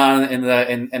early on in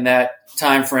that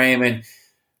time frame, and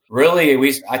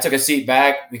really I took a step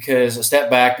back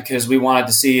because we wanted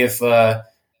to see if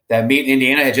that meet in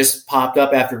Indiana had just popped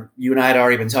up after you and I had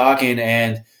already been talking,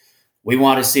 and we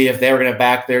wanted to see if they were going to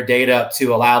back their date up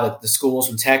to allow the schools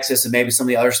from Texas and maybe some of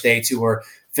the other states who were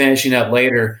finishing up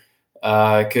later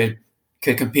could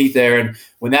compete there. And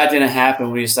when that didn't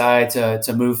happen, we decided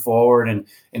to move forward.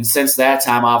 And since that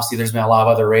time, obviously, there's been a lot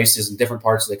of other races in different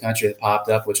parts of the country that popped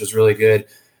up, which was really good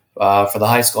for the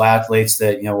high school athletes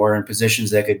that were in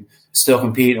positions that could still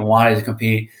compete and wanted to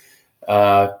compete.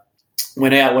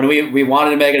 When we wanted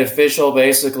to make it official,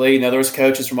 basically, there was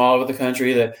coaches from all over the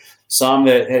country that some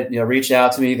that had reached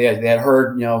out to me. They had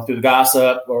heard through the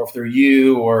gossip or through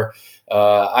you, or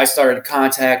I started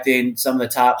contacting some of the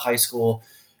top high school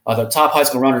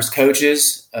runners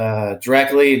coaches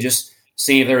directly and just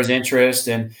seeing if there was interest.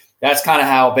 And that's kind of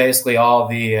how basically all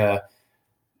the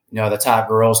the top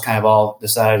girls kind of all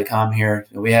decided to come here.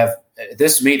 We have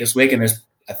this meet this weekend. There's,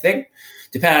 I think,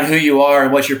 depending on who you are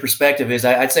and what your perspective is,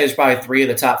 I'd say there's probably 3 of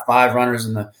the top 5 runners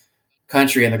in the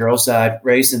country and the girls side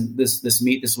racing this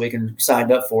meet this week and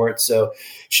signed up for it. So it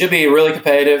should be really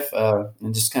competitive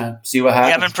and just kind of see what happens.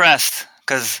 Yeah, I'm impressed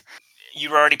because you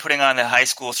were already putting on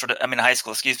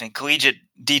the collegiate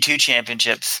D2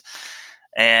 championships,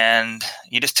 and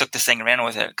you just took this thing and ran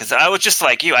with it. Because I was just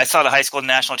like you. I saw the high school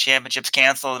national championships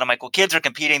canceled, and I'm like, well, kids are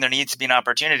competing. There needs to be an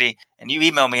opportunity. And you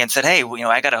emailed me and said, hey,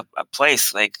 I got a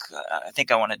place. Like, I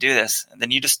think I want to do this. And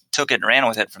then you just took it and ran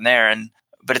with it from there.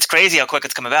 But it's crazy how quick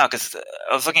it's come about, because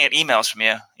I was looking at emails from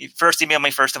you. You first emailed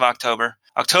me 1st of October.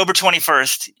 October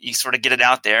 21st, you sort of get it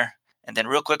out there. And then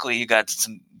real quickly, you got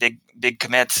some big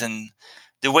commits. And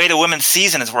the way the women's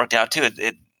season has worked out, too,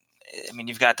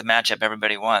 you've got the matchup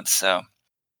everybody wants. So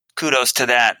kudos to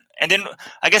that. And then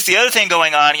I guess the other thing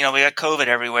going on, we got COVID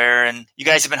everywhere. And you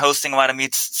guys have been hosting a lot of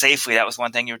meets safely. That was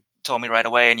one thing you told me right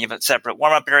away. And you have a separate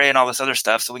warm-up area and all this other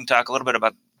stuff. So we can talk a little bit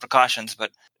about precautions.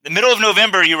 But the middle of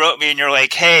November, you wrote me and you're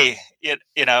like, hey,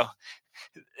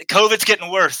 COVID's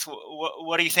getting worse.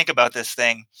 What do you think about this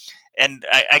thing? And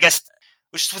I guess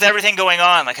just with everything going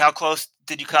on, like, how close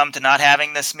did you come to not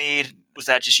having this meet? Was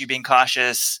that just you being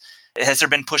cautious? Has there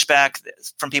been pushback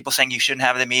from people saying you shouldn't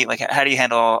have the meet? Like, how do you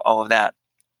handle all of that?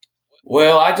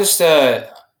 Well, I just I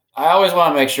always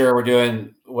want to make sure we're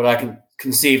doing what I can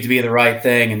conceive to be the right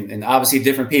thing. And obviously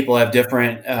different people have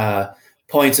different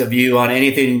points of view on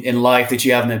anything in life that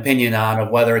you have an opinion on, of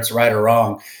whether it's right or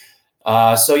wrong.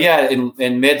 So yeah,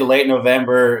 in mid to late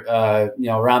November,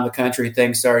 around the country,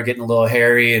 things started getting a little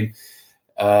hairy, and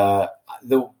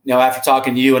after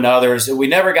talking to you and others, we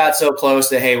never got so close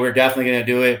that, hey, we're definitely going to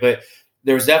do it. But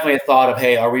there was definitely a thought of,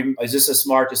 hey, is this a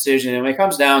smart decision? And when it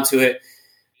comes down to it,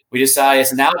 we decided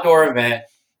it's an outdoor event.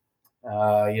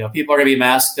 People are going to be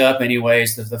masked up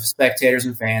anyways, the spectators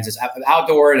and fans. It's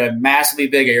outdoor in a massively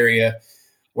big area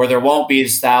where there won't be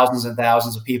thousands and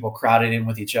thousands of people crowded in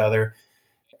with each other.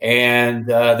 And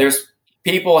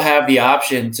people have the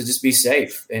option to just be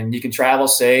safe, and you can travel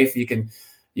safe. You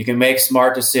can make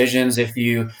smart decisions if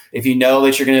you know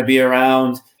that you're going to be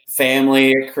around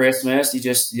family at Christmas.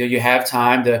 You have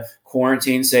time to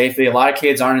quarantine safely. A lot of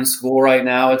kids aren't in school right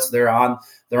now. They're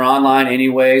online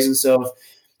anyways, and so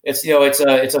it's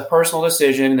a personal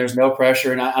decision. There's no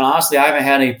pressure, and honestly, I haven't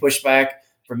had any pushback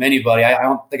from anybody. I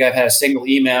don't think I've had a single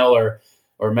email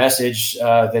or message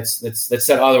that's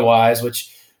said otherwise,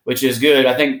 which is good.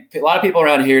 I think a lot of people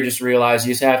around here just realize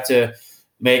you just have to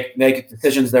make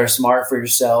decisions that are smart for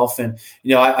yourself. And,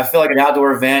 I feel like an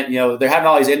outdoor event, they're having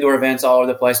all these indoor events all over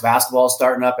the place. Basketball is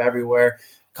starting up everywhere.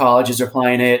 Colleges are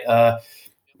playing it.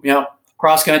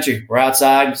 Cross country, we're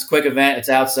outside. It's a quick event. It's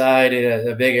outside in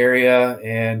a big area.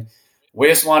 And we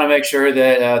just want to make sure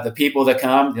that the people that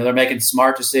come, they're making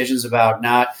smart decisions about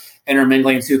not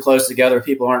intermingling too close together with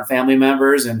people who aren't family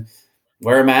members, and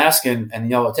wear a mask and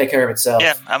it'll take care of itself.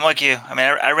 Yeah, I'm like you. I mean,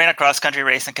 I ran a cross country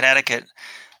race in Connecticut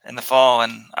in the fall,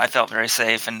 and I felt very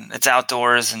safe. And it's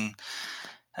outdoors, and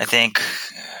I think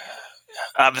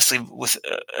obviously with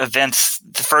events,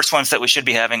 the first ones that we should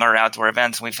be having are outdoor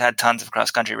events. We've had tons of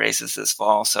cross country races this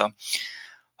fall, so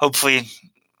hopefully,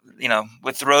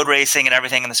 with the road racing and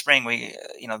everything in the spring, we,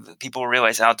 the people will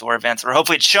realize outdoor events, or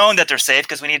hopefully it's shown that they're safe,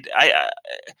 because we need,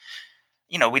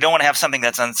 we don't want to have something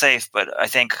that's unsafe, but I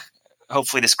think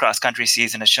hopefully this cross country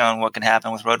season has shown what can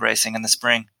happen with road racing in the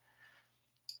spring.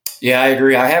 Yeah, I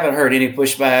agree. I haven't heard any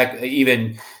pushback,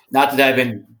 even not that I've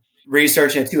been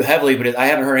researching it too heavily, but I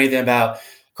haven't heard anything about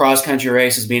cross country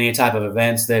races being any type of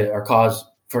events that are cause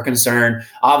for concern.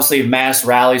 Obviously, mass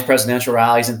rallies, presidential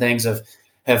rallies and things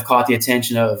have caught the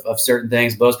attention of certain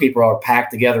things. Those people are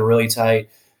packed together really tight.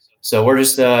 So we're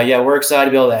just, we're excited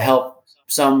to be able to help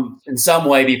in some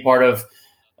way be part of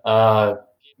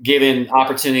giving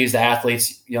opportunities to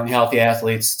athletes, young, healthy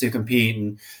athletes, to compete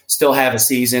and still have a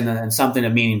season and something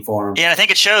of meaning for them. Yeah, and I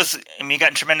think it shows. I mean, you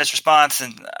got tremendous response,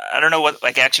 and I don't know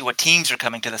what teams are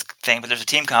coming to this thing, but there's a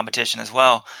team competition as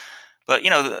well. But,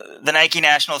 the Nike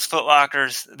Nationals, Foot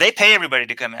Lockers, they pay everybody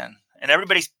to come in, and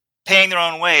everybody's paying their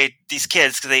own way, these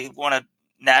kids, because they want a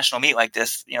national meet like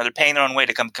this. They're paying their own way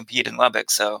to come compete in Lubbock.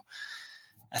 So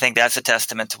I think that's a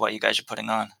testament to what you guys are putting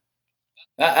on.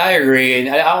 I agree,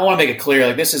 and I want to make it clear.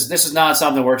 Like this is not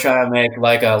something we're trying to make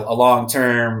like a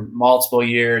long-term,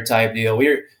 multiple-year type deal.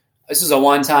 This is a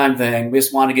one-time thing. We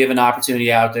just want to give an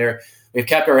opportunity out there. We've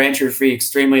kept our entry fee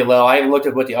extremely low. I haven't looked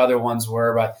at what the other ones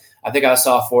were, but I think I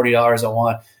saw $40 at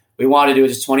one. We wanted to do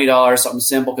just $20, something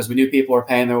simple, because we knew people were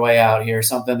paying their way out here.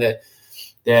 Something that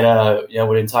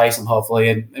would entice them, hopefully.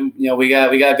 And we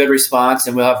got a good response,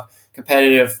 and we'll have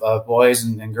competitive boys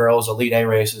and girls Elite A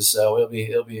races, so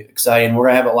it'll be exciting. We're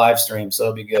gonna have a live stream, so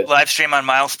it'll be good. Live stream on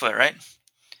MileSplit, right?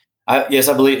 Yes,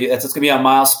 I believe it's gonna be on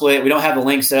MileSplit. We don't have the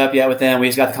link set up yet with them. We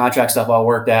just got the contract stuff all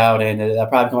worked out, and that'll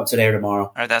probably come up today or tomorrow.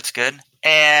 All right, that's good.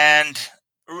 And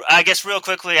I guess real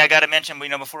quickly, I got to mention,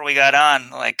 before we got on,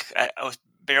 like I was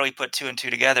barely put two and two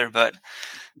together, but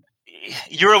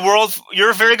you're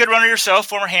a very good runner yourself,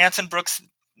 former Hanson Brooks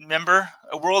member,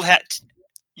 a World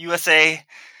USA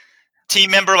team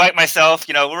member like myself.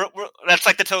 We're that's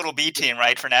like the total B team,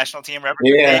 right, for national team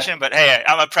representation. Yeah. But hey,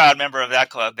 I'm a proud member of that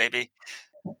club, baby.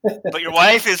 But your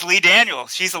wife is Lee Daniel.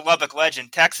 She's a Lubbock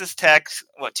legend. Texas Tech,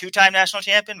 2-time national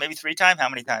champion, maybe 3-time? How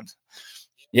many times?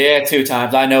 Yeah, 2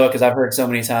 times. I know it because I've heard so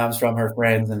many times from her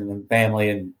friends and family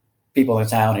and people in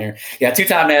town here. Yeah,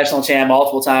 2-time national champ,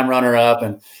 multiple-time runner-up,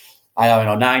 and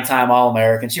 9-time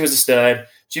All-American. She was a stud.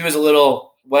 She was a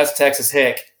little West Texas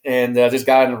hick and just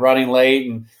got in the running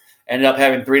late and ended up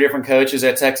having 3 different coaches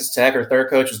at Texas Tech. Her third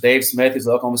coach was Dave Smith, who's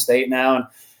at Oklahoma State now,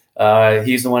 and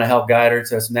he's the one that helped guide her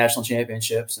to some national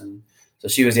championships. And so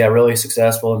she was, really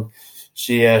successful. And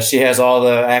she has all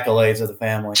the accolades of the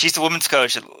family. She's the women's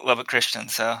coach at Lubbock Christian,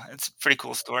 so it's a pretty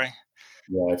cool story.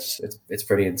 Yeah, it's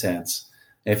pretty intense.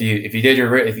 If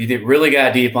you really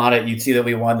got deep on it, you'd see that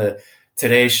we won the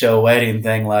Today Show wedding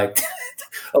thing like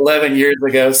 11 years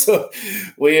ago. So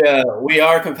we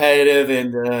are competitive,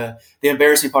 and the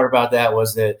embarrassing part about that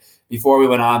was that before we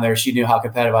went on there, she knew how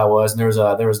competitive I was, and there was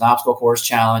an obstacle course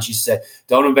challenge. She said,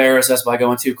 "Don't embarrass us by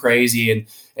going too crazy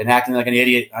and acting like an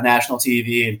idiot on national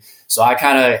TV." And so I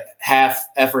kind of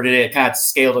half-efforted it, kind of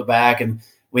scaled it back, and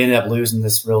we ended up losing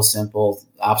this real simple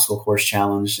obstacle course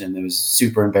challenge, and it was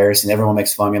super embarrassing. Everyone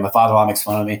makes fun of me. My father-in-law makes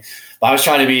fun of me. But I was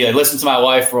trying to listen to my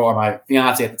wife or my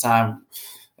fiance at the time,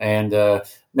 and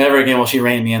never again will she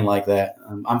rein me in like that.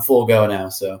 I'm full go now.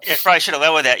 So yeah, probably should have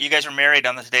led with that. You guys were married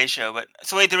on the Today Show, but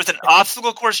so wait, there was an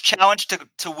obstacle course challenge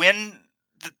to win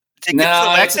to get to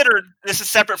the exit, or this is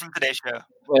separate from Today Show?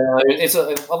 Well, it's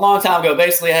a long time ago.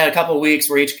 Basically, I had a couple of weeks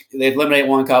where they'd eliminate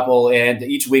one couple, and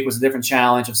each week was a different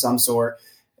challenge of some sort.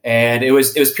 And it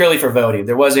was purely for voting.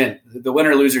 There wasn't the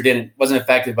winner or loser wasn't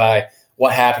affected by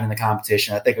what happened in the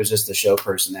competition. I think it was just the show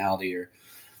personality or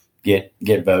get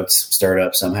votes stirred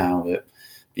up somehow. But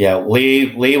yeah,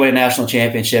 Lee won a national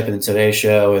championship in the Today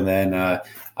Show, and then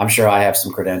I'm sure I have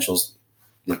some credentials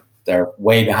that are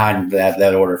way behind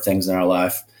that order of things in our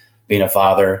life. Being a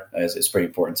father is pretty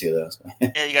important too, though. So.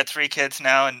 Yeah, you got 3 kids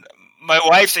now, and my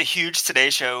wife's a huge Today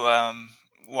Show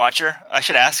watcher. I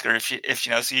should ask her if she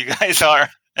knows who you guys are.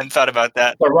 And thought about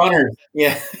that. The runners,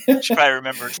 yeah. She probably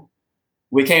remembers.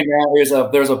 We came down.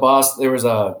 There was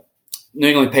a New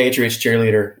England Patriots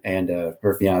cheerleader, and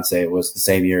her fiance was the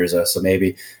same year as us. So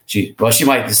maybe she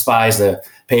might despise the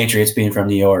Patriots being from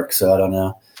New York. So I don't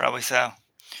know. Probably so.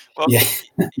 Well, yeah.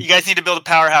 You guys need to build a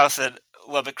powerhouse at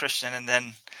Lubbock Christian, and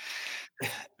then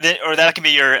or that can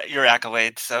be your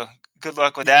accolade. So good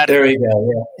luck with that. There we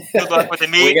go. Yeah. Good luck with the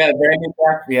meet. We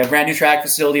have a brand new track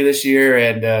facility this year,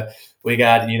 and we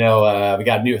got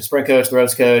new sprint coach,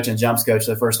 throws coach, and jumps coach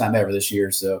for the first time ever this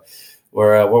year. So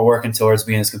we're working towards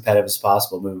being as competitive as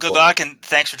possible. Good luck, and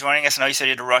thanks for joining us. I know you said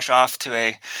you had to rush off to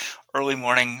a early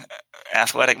morning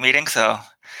athletic meeting, so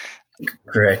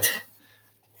Correct.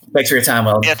 Thanks for your time,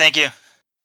 Will. Yeah, thank you.